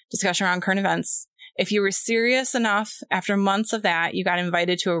house, discussion around current events. If you were serious enough, after months of that, you got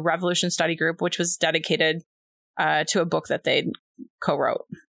invited to a revolution study group, which was dedicated to a book that they co-wrote.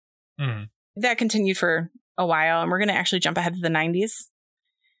 Mm-hmm. That continued for a while, and we're going to actually jump ahead to the 90s.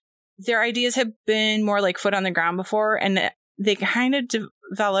 Their ideas had been more like foot on the ground before, and they kind of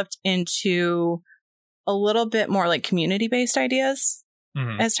developed into a little bit more like community-based ideas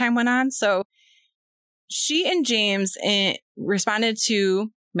as time went on. So she and James responded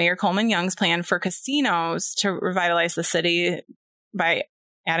to Mayor Coleman Young's plan for casinos to revitalize the city by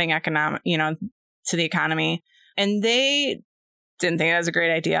adding economic, to the economy. And they didn't think that was a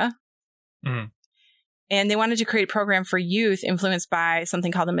great idea. Mm-hmm. And they wanted to create a program for youth influenced by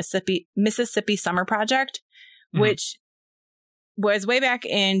something called the Mississippi Summer Project, which was way back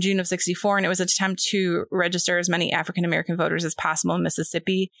in June of 1964, and it was an attempt to register as many African-American voters as possible in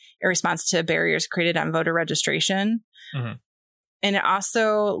Mississippi in response to barriers created on voter registration. Mm-hmm. And it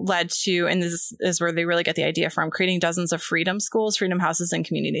also led to, and this is where they really get the idea from, creating dozens of freedom schools, freedom houses, and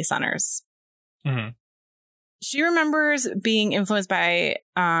community centers. Mm-hmm. She remembers being influenced by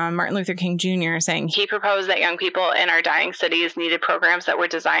Martin Luther King Jr. saying he proposed that young people in our dying cities needed programs that were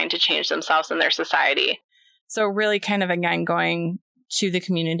designed to change themselves and their society. So really kind of, again, going to the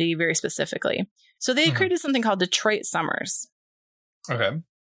community very specifically. So they created something called Detroit Summers. Okay.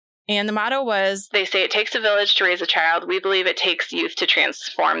 And the motto was, they say it takes a village to raise a child. We believe it takes youth to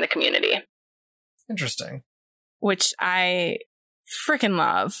transform the community. Interesting. Which I freaking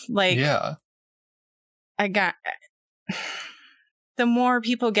love. Like, yeah. The more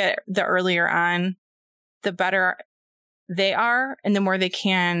people get the earlier on, the better they are, and the more they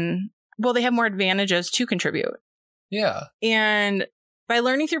can, they have more advantages to contribute. Yeah. And by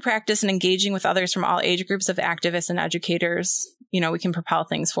learning through practice and engaging with others from all age groups of activists and educators, we can propel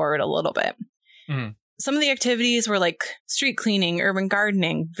things forward a little bit. Mm. Some of the activities were like street cleaning, urban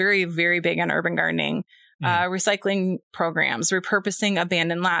gardening, very, very big on urban gardening, recycling programs, repurposing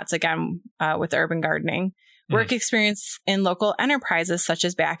abandoned lots, again, with urban gardening, work experience in local enterprises such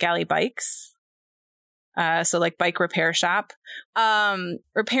as Back Alley Bikes. So like bike repair shop,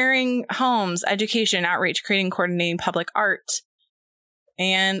 repairing homes, education, outreach, creating, coordinating public art.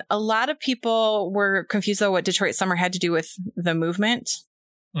 And a lot of people were confused about what Detroit Summer had to do with the movement.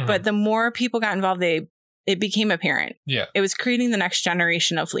 But the more people got involved, it became apparent. Yeah. It was creating the next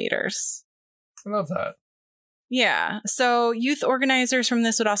generation of leaders. I love that. Yeah. So youth organizers from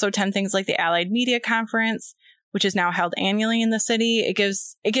this would also attend things like the Allied Media Conference, which is now held annually in the city. It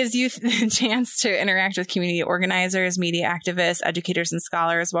gives youth the chance to interact with community organizers, media activists, educators, and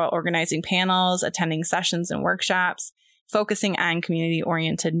scholars while organizing panels, attending sessions and workshops, focusing on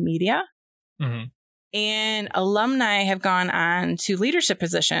community-oriented media. Mm-hmm. And alumni have gone on to leadership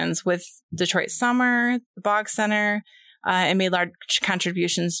positions with Detroit Summer, the Boggs Center, and made large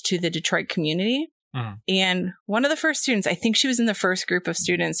contributions to the Detroit community. Mm-hmm. And one of the first students, I think she was in the first group of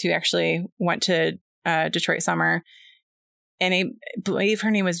students who actually went to Detroit Summer. And I believe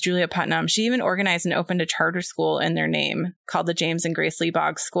her name was Julia Putnam. She even organized and opened a charter school in their name called the James and Grace Lee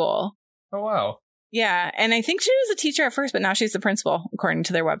Boggs School. Oh, wow. Yeah. And I think she was a teacher at first, but now she's the principal, according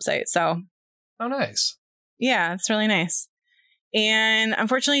to their website. So, oh, nice. Yeah, it's really nice. And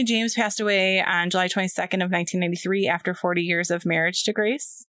unfortunately, James passed away on July 22nd of 1993 after 40 years of marriage to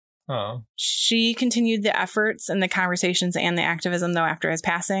Grace. Oh. She continued the efforts and the conversations and the activism, though, after his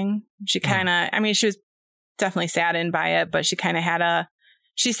passing. She kind of, I mean, she was definitely saddened by it, but she kind of had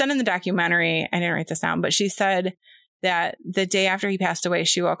she said in the documentary, I didn't write this down, but she said that the day after he passed away,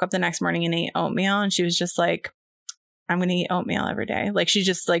 she woke up the next morning and ate oatmeal. And she was just like, I'm going to eat oatmeal every day. Like, she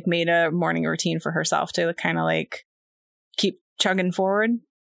just like made a morning routine for herself to kind of like keep chugging forward.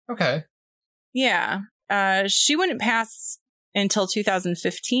 Okay. Yeah. She wouldn't pass until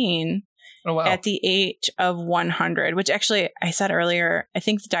 2015. Oh, wow. At the age of 100, which actually I said earlier, I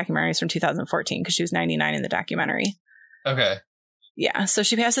think the documentary is from 2014 because she was 99 in the documentary. Okay. Yeah. So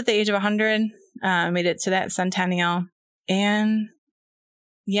she passed at the age of 100, made it to that centennial. And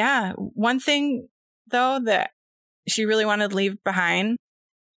yeah, one thing though that she really wanted to leave behind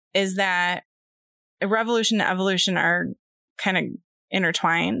is that revolution and evolution are kind of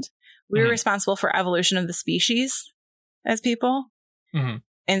intertwined. We were responsible for evolution of the species as people. Mm-hmm.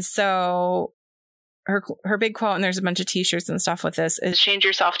 And so her big quote, and there's a bunch of t-shirts and stuff with this, is change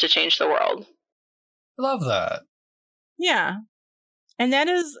yourself to change the world. I love that. Yeah. And that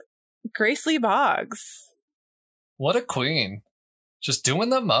is Grace Lee Boggs. What a queen. Just doing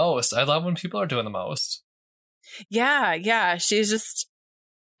the most. I love when people are doing the most. Yeah, yeah. She's just,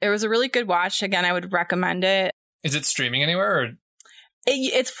 it was a really good watch. Again, I would recommend it. Is it streaming anywhere? Or?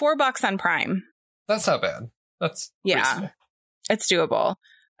 It's $4 on Prime. That's not bad. That's reasonable. It's doable.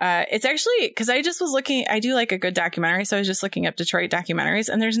 It's actually, because I just was looking, I do like a good documentary, so I was just looking up Detroit documentaries,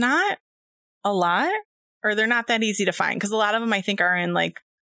 and there's not a lot, or they're not that easy to find, because a lot of them I think are in like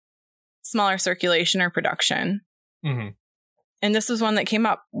smaller circulation or production. Mm-hmm. And this was one that came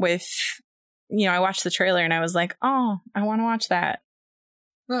up with, I watched the trailer and I was like, oh, I want to watch that.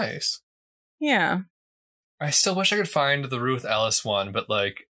 Nice. Yeah. I still wish I could find the Ruth Ellis one, but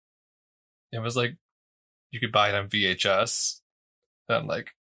like, it was like, you could buy it on VHS. And I'm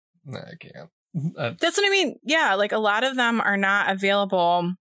like, nah, I can't. That's what I mean. Yeah, like a lot of them are not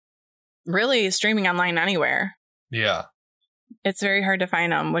available really streaming online anywhere. Yeah. It's very hard to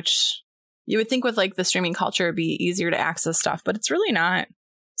find them, which you would think with like the streaming culture it'd be easier to access stuff, but it's really not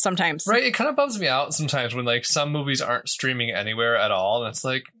sometimes. Right. It kind of bums me out sometimes when like some movies aren't streaming anywhere at all. And it's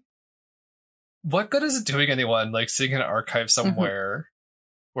like, what good is it doing anyone like seeing an archive somewhere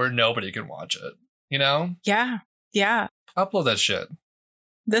where nobody can watch it? You know? Yeah. Yeah. Upload that shit.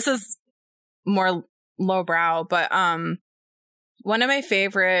 This is more lowbrow, but one of my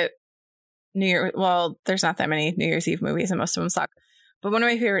favorite there's not that many New Year's Eve movies and most of them suck. But one of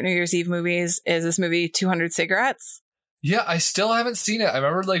my favorite New Year's Eve movies is this movie 200 Cigarettes. Yeah, I still haven't seen it. I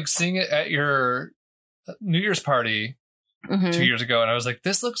remember like seeing it at your New Year's party 2 years ago, and I was like,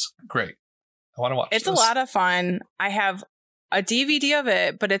 this looks great. I want to watch It's this. a lot of fun. I have a DVD of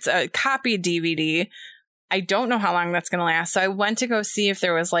it, but it's a copied DVD. I don't know how long that's going to last. So I went to go see if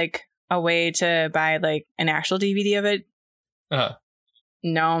there was like a way to buy like an actual DVD of it.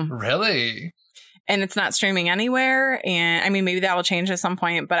 No. Really? And it's not streaming anywhere. And I mean, maybe that will change at some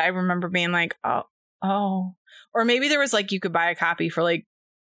point. But I remember being like, oh. Or maybe there was like, you could buy a copy for like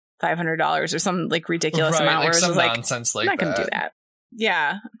 $500 or some like ridiculous amount. Like where some it was nonsense like, like I'm not going to do that.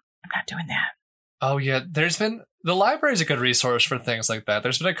 Yeah. I'm not doing that. Oh, yeah. The library is a good resource for things like that.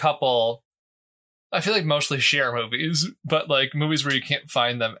 There's been a couple, I feel like mostly share movies, but like movies where you can't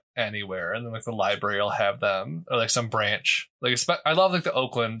find them anywhere. And then like the library will have them, or like some branch. Like I love like the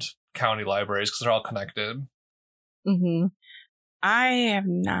Oakland County libraries because they're all connected. Mm-hmm. I have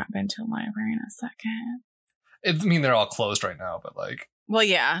not been to a library in a second. I mean, they're all closed right now, but like. Well,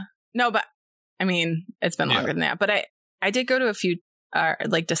 yeah. No, but I mean, it's been longer than that. But I did go to a few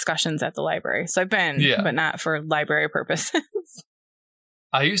like discussions at the library. So I've been, but not for library purposes.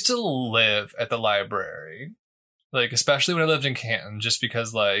 I used to live at the library, like, especially when I lived in Canton, just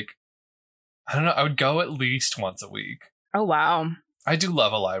because, like, I don't know, I would go at least once a week. Oh, wow. I do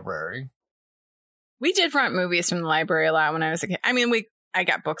love a library. We did rent movies from the library a lot when I was a kid. I mean, I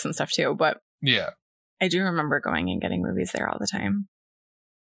got books and stuff too, but Yeah. I do remember going and getting movies there all the time.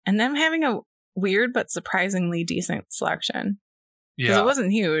 And them having a weird but surprisingly decent selection. Because Yeah. it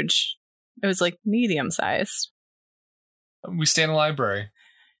wasn't huge. It was like medium sized. We stay in a library.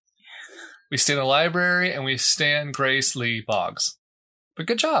 We stay in a library and we stand Grace Lee Boggs. But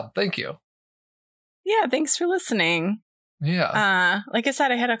good job. Thank you. Yeah, thanks for listening. Yeah. Like I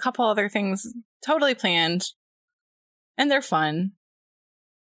said, I had a couple other things totally planned. And they're fun.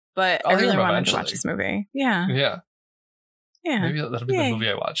 But I really wanted to watch this movie. Yeah. Yeah. Yeah. Maybe that'll be Yay. the movie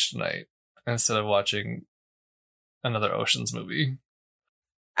I watch tonight instead of watching another Ocean's movie.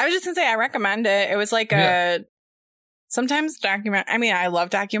 I was just going to say, I recommend it. It was like sometimes I mean, I love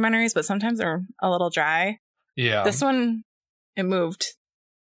documentaries, but sometimes they're a little dry. Yeah. This one, it moved.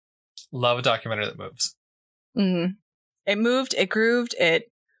 Love a documentary that moves. Mm-hmm. It moved, it grooved,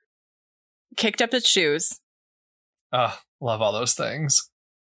 it kicked up its shoes. Love all those things.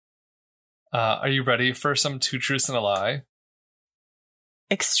 Are you ready for some Two Truths and a Lie?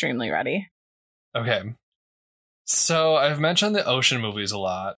 Extremely ready. Okay. So I've mentioned the ocean movies a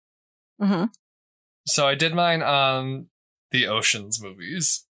lot. Mm-hmm. So I did mine on the Oceans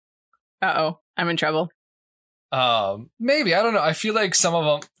movies. Uh-oh, I'm in trouble. Maybe, I don't know. I feel like some of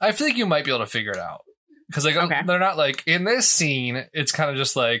them, I feel like you might be able to figure it out. Because like they're not like, in this scene, it's kind of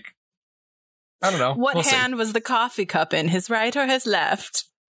just like, I don't know. What We'll hand see. was the coffee cup in, his right or his left?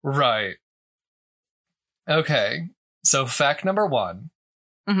 Right. Okay. So fact number 1.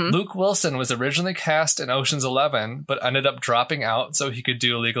 Mm-hmm. Luke Wilson was originally cast in Ocean's 11, but ended up dropping out so he could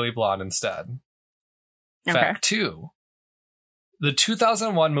do Legally Blonde instead. Okay. Fact 2. The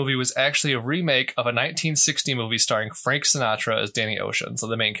 2001 movie was actually a remake of a 1960 movie starring Frank Sinatra as Danny Ocean, so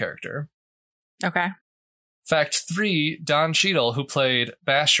the main character. Okay. Fact 3, Don Cheadle, who played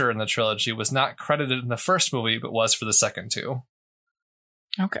Basher in the trilogy, was not credited in the first movie, but was for the second two.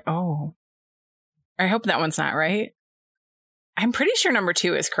 Okay. Oh. I hope that one's not right. I'm pretty sure number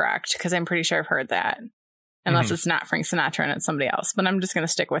 2 is correct, because I'm pretty sure I've heard that. Unless it's not Frank Sinatra and it's somebody else. But I'm just going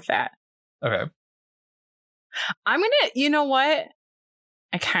to stick with that. Okay. I'm going to, you know what?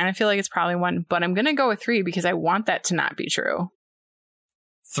 I kind of feel like it's probably 1, but I'm going to go with 3 because I want that to not be true.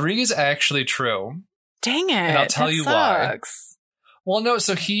 3 is actually true. Dang it. And I'll tell that you sucks. why. Well, no,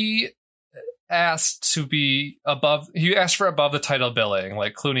 so he asked to be above, he asked for above the title billing,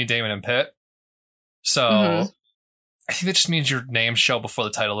 like Clooney, Damon, and Pitt. So I think that just means your names show before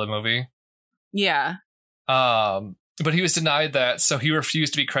the title of the movie. Yeah. But he was denied that, so he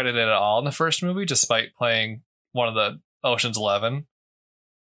refused to be credited at all in the first movie, despite playing one of the Ocean's 11.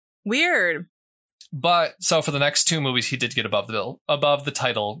 Weird. But so for the next 2 movies, he did get above the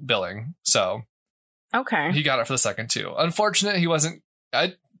title billing. So Okay. he got it for the second 2. Unfortunate, he wasn't.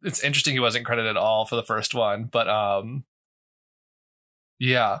 It's interesting he wasn't credited at all for the first one, but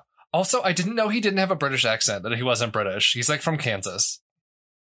yeah. Also, I didn't know he didn't have a British accent. That he wasn't British. He's like from Kansas.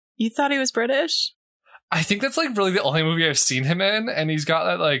 You thought he was British? I think that's like really the only movie I've seen him in, and he's got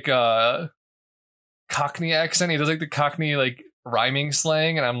that like Cockney accent. He does like the Cockney like rhyming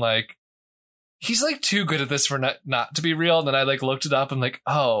slang, and I'm like, he's like too good at this for not to be real. And then I like looked it up and like,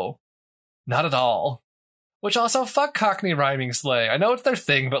 oh, not at all. Which also, fuck Cockney rhyming slang. I know it's their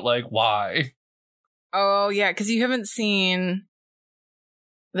thing, but like, why? Oh, yeah, because you haven't seen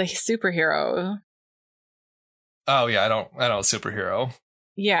the superhero. Oh yeah, I don't superhero.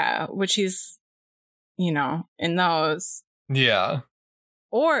 Yeah, which he's, in those. Yeah.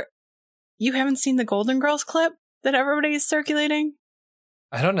 Or you haven't seen the Golden Girls clip that everybody's circulating?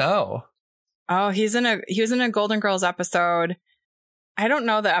 I don't know. Oh, he was in a Golden Girls episode. I don't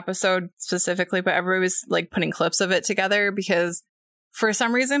know the episode specifically, but everybody was like putting clips of it together because for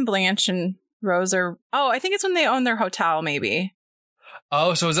some reason Blanche and Rose are, I think it's when they own their hotel, maybe.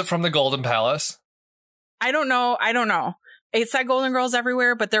 Oh, so is it from the Golden Palace? I don't know. It said Golden Girls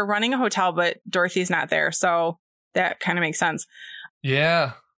everywhere, but they're running a hotel, but Dorothy's not there. So that kind of makes sense.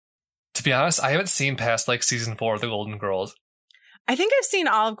 Yeah. To be honest, I haven't seen past like season 4 of the Golden Girls. I think I've seen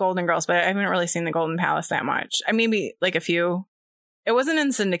all of Golden Girls, but I haven't really seen the Golden Palace that much. I maybe like a few. It wasn't in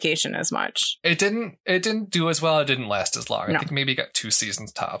syndication as much. It didn't do as well. It didn't last as long. No. I think maybe it got 2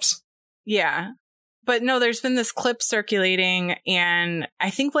 seasons tops. Yeah. But no, there's been this clip circulating, and I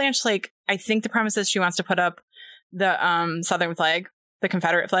think Blanche, I think the premise is she wants to put up the Southern flag, the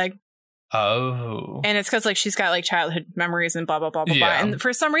Confederate flag. Oh. And it's because she's got childhood memories and blah, blah, blah, blah, Yeah. blah. And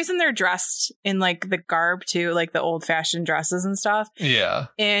for some reason they're dressed in the garb too, the old fashioned dresses and stuff. Yeah.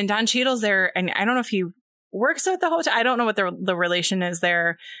 And Don Cheadle's there, and I don't know if he works at the hotel. I don't know what the relation is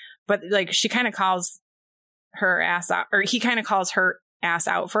there, but she kind of calls her ass out, or he kind of calls her ass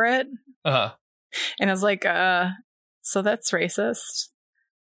out for it. Uh-huh. And I was like, so that's racist.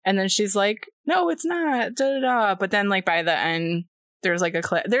 And then she's like, no, it's not. Da, da, da. But then like by the end, there's like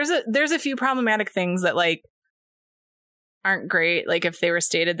there's a few problematic things that like aren't great. Like if they were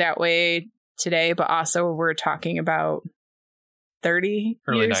stated that way today, but also we're talking about 30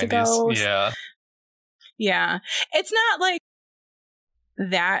 Early years 90s. ago. Yeah. Yeah. It's not like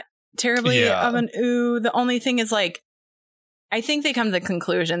that terribly of an ooh. The only thing is like, I think they come to the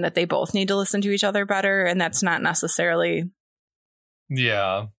conclusion that they both need to listen to each other better. And that's not necessarily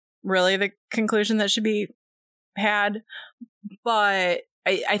really the conclusion that should be had. But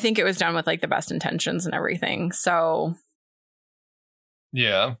I think it was done with like the best intentions and everything. So.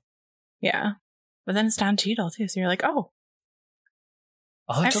 Yeah. Yeah. But then it's Don Cheadle too. So you're like, oh.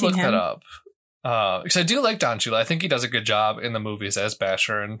 I'll have to look that up. Because I do like Don Cheadle. I think he does a good job in the movies as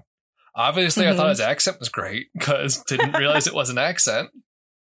Basher. And obviously I thought his accent was great because didn't realize it was an accent.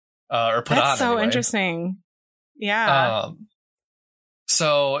 Or put on. That's so anyway. interesting. Yeah.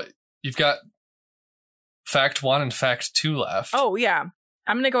 So you've got fact 1 and fact 2 left. Oh, yeah.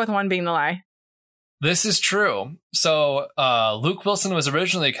 I'm going to go with 1 being the lie. This is true. So Luke Wilson was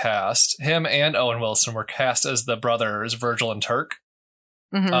originally cast. Him and Owen Wilson were cast as the brothers Virgil and Turk.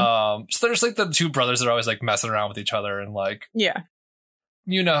 Mm-hmm. So there's like the two brothers that are always like messing around with each other and like,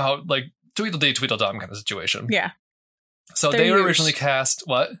 you know how like Tweedledee Tweedledum kind of situation. Yeah. So they were originally cast.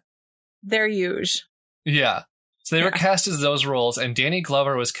 What? They're huge. Yeah. So they were cast as those roles, and Danny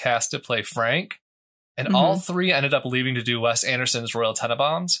Glover was cast to play Frank, and all three ended up leaving to do Wes Anderson's Royal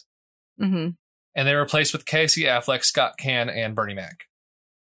Tenenbaums. Mm-hmm. And they were replaced with Casey Affleck, Scott Caan, and Bernie Mac.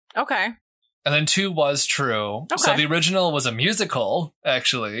 Okay. And then 2 was true. Okay. So the original was a musical,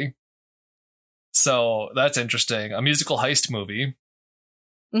 actually. So that's interesting. A musical heist movie.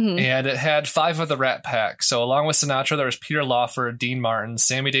 Mm-hmm. And it had 5 of the Rat Pack. So along with Sinatra, there was Peter Lawford, Dean Martin,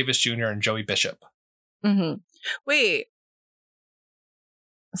 Sammy Davis Jr., and Joey Bishop. Mm-hmm. Wait.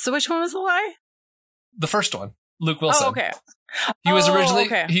 So which one was the lie? The first one. Luke Wilson. Oh, okay. He was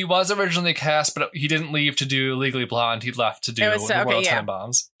originally cast, but he didn't leave to do Legally Blonde. He left to do the Royal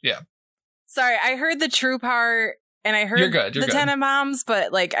Tenenbaums. Yeah. Sorry, I heard the true part, and I heard You're the Tenenbaums,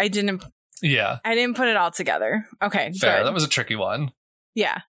 but like I didn't put it all together. Okay, fair. Good. That was a tricky one.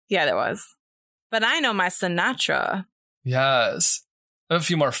 Yeah, that was. But I know my Sinatra. Yes. A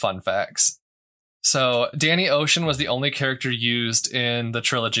few more fun facts. So Danny Ocean was the only character used in the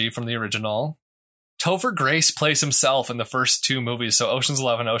trilogy from the original. Topher Grace plays himself in the first 2 movies. So Ocean's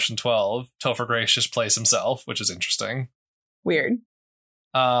 11, Ocean 12. Topher Grace just plays himself, which is interesting. Weird.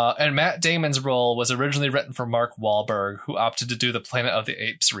 And Matt Damon's role was originally written for Mark Wahlberg, who opted to do the Planet of the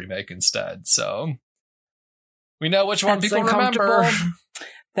Apes remake instead. So we know which one people remember.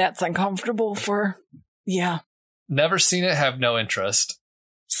 That's uncomfortable for, Never seen it, have no interest.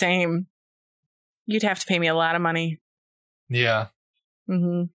 Same. You'd have to pay me a lot of money. Yeah.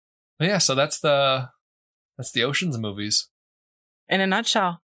 Mm-hmm. Yeah, so that's the Ocean's movies. In a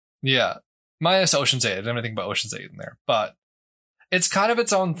nutshell. Yeah. Minus Ocean's 8. I didn't even think about Ocean's 8 in there. But it's kind of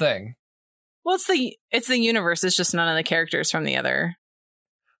its own thing. Well, it's the universe. It's just none of the characters from the other.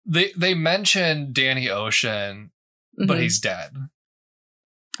 They mention Danny Ocean, but he's dead.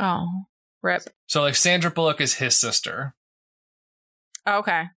 Oh, rip. So like Sandra Bullock is his sister. Oh,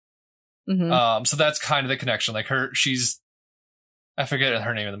 okay. Mm-hmm. So that's kind of the connection. Like I forget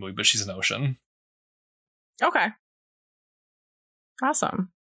her name in the movie, but she's an Ocean. Okay.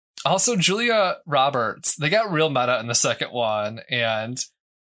 Awesome. Also, Julia Roberts, they got real meta in the second one, and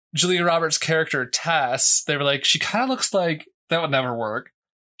Julia Roberts' character, Tess, they were like, she kind of looks like that would never work.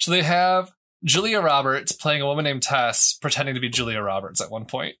 So they have Julia Roberts playing a woman named Tess, pretending to be Julia Roberts at one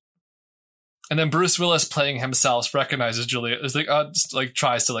point. And then Bruce Willis playing himself recognizes Julia, is like,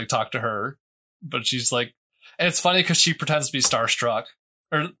 tries to like talk to her, but she's like, and it's funny because she pretends to be starstruck,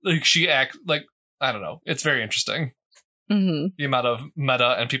 or like she act like, I don't know. It's very interesting. Mm-hmm. The amount of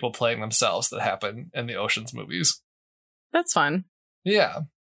meta and people playing themselves that happen in the Ocean's movies. That's fun. Yeah.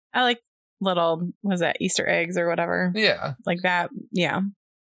 I like little, was that Easter eggs or whatever? Yeah. Like that. Yeah.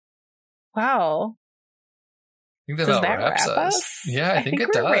 Wow. I think that wraps us. Yeah, I think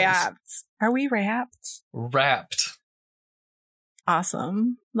it does. Wrapped. Are we wrapped? Wrapped.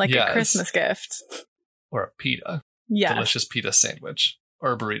 Awesome. Like a Christmas gift. Or a pita. Yeah. Delicious pita sandwich.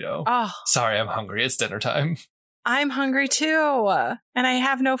 Or a burrito. Oh. Sorry, I'm hungry. It's dinner time. I'm hungry too. And I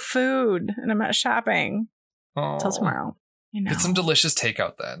have no food. And I'm not shopping. Till tomorrow. Get some delicious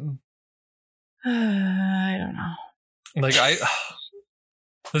takeout then. I don't know. Like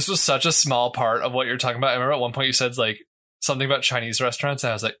this was such a small part of what you're talking about. I remember at one point you said like something about Chinese restaurants,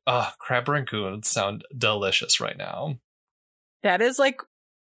 and I was like, crab rangoon would sound delicious right now. That is like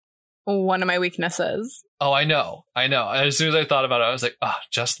one of my weaknesses. Oh, I know. As soon as I thought about it, I was like, oh,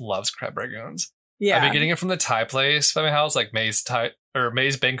 Jess loves crab rangoons. Yeah. I've been getting it from the Thai place by my house, like Mae's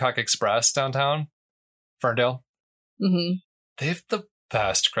Bangkok Express downtown, Ferndale. Mm-hmm. They have the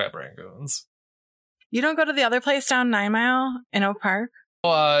best crab rangoons. You don't go to the other place down 9 Mile in Oak Park?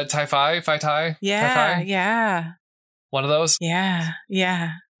 Oh, Thai Thai? Yeah, Thai Phi? yeah. One of those? Yeah.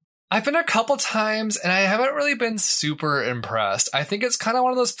 I've been a couple times and I haven't really been super impressed. I think it's kind of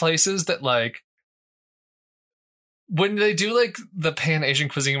one of those places that like when they do like the Pan-Asian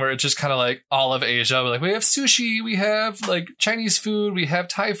cuisine where it's just kind of like all of Asia, like we have sushi, we have like Chinese food, we have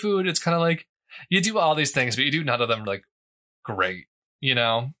Thai food. It's kind of like you do all these things, but you do none of them like great, you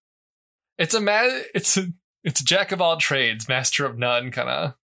know? It's a jack of all trades, master of none kind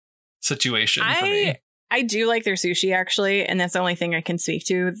of situation for me. I do like their sushi, actually, and that's the only thing I can speak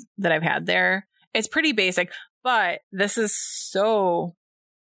to that I've had there. It's pretty basic, but this is so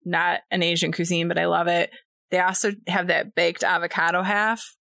not an Asian cuisine, but I love it. They also have that baked avocado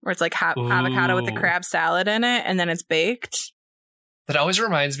half, where it's like hot avocado with the crab salad in it, and then it's baked. That always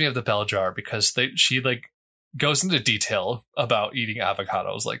reminds me of the Bell Jar, because she like goes into detail about eating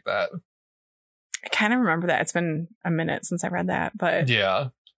avocados like that. I kind of remember that. It's been a minute since I read that, but yeah.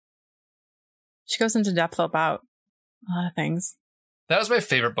 She goes into depth about a lot of things. That was my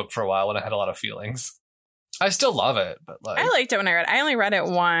favorite book for a while when I had a lot of feelings. I still love it, but like I liked it when I read it. I only read it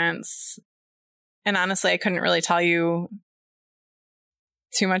once. And honestly, I couldn't really tell you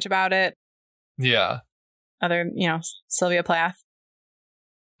too much about it. Yeah. Other, Sylvia Plath.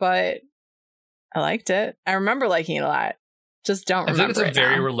 But I liked it. I remember liking it a lot. Just don't remember. I think it's a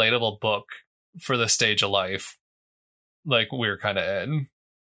very relatable book for the stage of life like we're kind of in.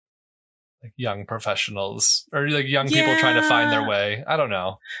 Like young professionals or like young people trying to find their way. I don't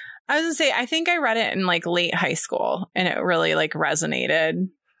know. I was gonna say, I think I read it in like late high school and it really like resonated.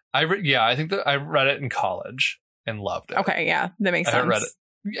 I think that I read it in college and loved it. Okay, yeah, that makes sense. I read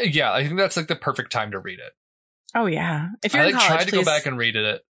it. Yeah, I think that's like the perfect time to read it. Oh yeah, if you're I in college, tried to go back and read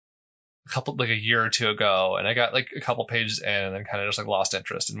it a year or two ago, and I got like a couple pages in, and then kind of just like lost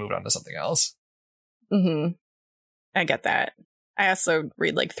interest and moved on to something else. Mm-hmm. I get that. I also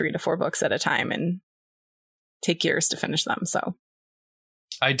read like 3 to 4 books at a time and take years to finish them. So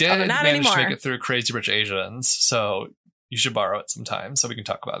I did manage to make it through Crazy Rich Asians, so you should borrow it sometime so we can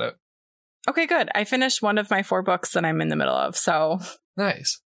talk about it. Okay, good. I finished one of my 4 books that I'm in the middle of. So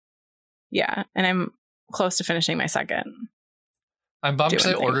nice. Yeah, and I'm close to finishing my second. I'm bummed because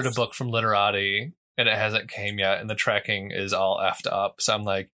I ordered a book from Literati and it hasn't came yet, and the tracking is all effed up. So I'm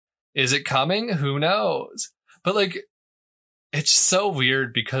like, is it coming? Who knows? But like, it's so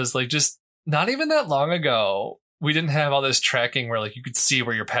weird because like just not even that long ago, we didn't have all this tracking where like you could see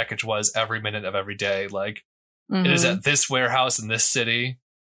where your package was every minute of every day. Like it is at this warehouse in this city.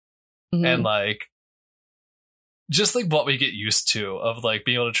 Mm-hmm. And like, just like what we get used to of like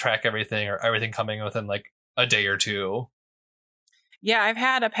being able to track everything or everything coming within like a day or two. Yeah, I've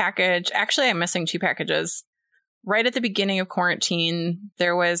had a package. Actually, I'm missing 2 packages. Right at the beginning of quarantine,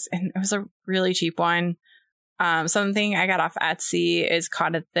 and it was a really cheap one. Something I got off Etsy is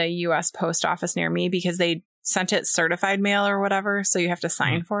caught at the U.S. Post Office near me because they sent it certified mail or whatever, so you have to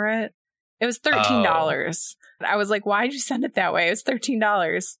sign for it. It was $13. Oh. I was like, why'd you send it that way? It was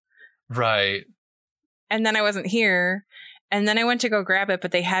 $13. Right. And then I wasn't here. And then I went to go grab it,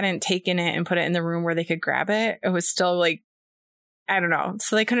 but they hadn't taken it and put it in the room where they could grab it. It was still like, I don't know.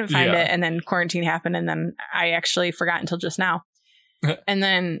 So they couldn't find it. And then quarantine happened. And then I actually forgot until just now. And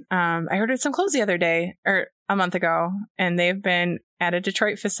then I ordered some clothes the other day or a month ago, and they've been at a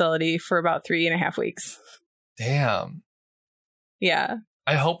Detroit facility for about 3.5 weeks. Damn. Yeah.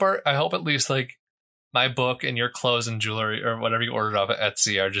 I hope at least like my book and your clothes and jewelry or whatever you ordered off at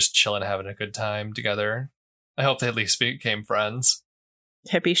Etsy are just chilling, having a good time together. I hope they at least became friends.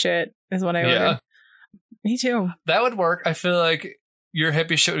 Hippie shit is what I ordered. Yeah. Me too. That would work. I feel like your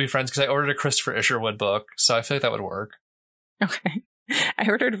hippie shit would be friends because I ordered a Christopher Isherwood book, so I feel like that would work. Okay. I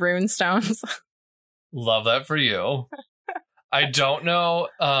ordered rune stones. Love that for you. I don't know.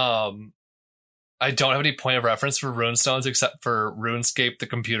 I don't have any point of reference for runestones except for RuneScape, the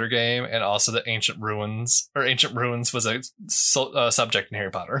computer game, and also the Ancient Ruins was a subject in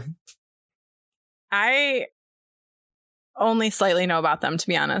Harry Potter. I only slightly know about them, to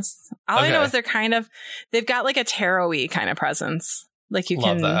be honest. All I know is they've got like a tarot-y kind of presence. Like you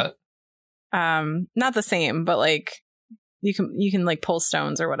can, love that. Not the same, but like you can like pull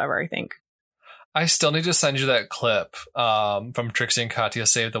stones or whatever, I think. I still need to send you that clip from Trixie and Katya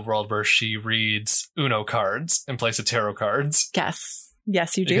Save the World where she reads Uno cards in place of tarot cards.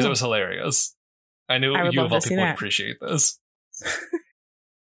 Yes, you do. Because it was hilarious. I knew you of all people would appreciate this.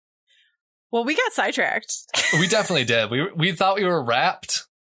 Well, we got sidetracked. We definitely did. We thought we were wrapped,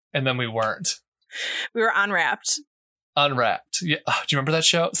 and then we weren't. We were unwrapped. Unwrapped. Yeah. Do you remember that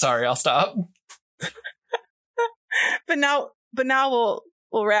show? Sorry, I'll stop. But now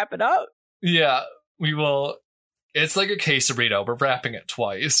we'll wrap it up. Yeah, we will. It's like a quesarito. We're wrapping it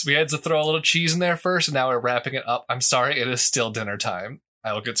twice. We had to throw a little cheese in there first, and now we're wrapping it up. I'm sorry, it is still dinner time.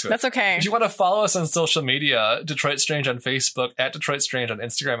 I will get to it. That's okay. If you want to follow us on social media, Detroit Strange on Facebook, at Detroit Strange on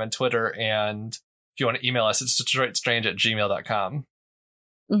Instagram and Twitter, and if you want to email us, it's DetroitStrange@gmail.com.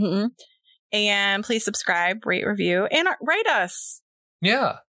 Mm-hmm. And please subscribe, rate, review, and write us.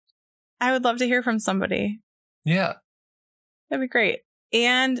 Yeah. I would love to hear from somebody. Yeah. That'd be great.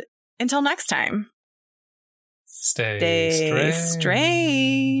 And until next time, stay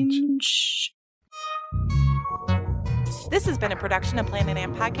strange. This has been a production of Planet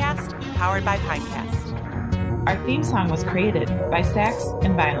Amp Podcast, powered by Pinecast. Our theme song was created by Sax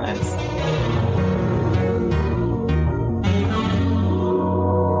and Violence.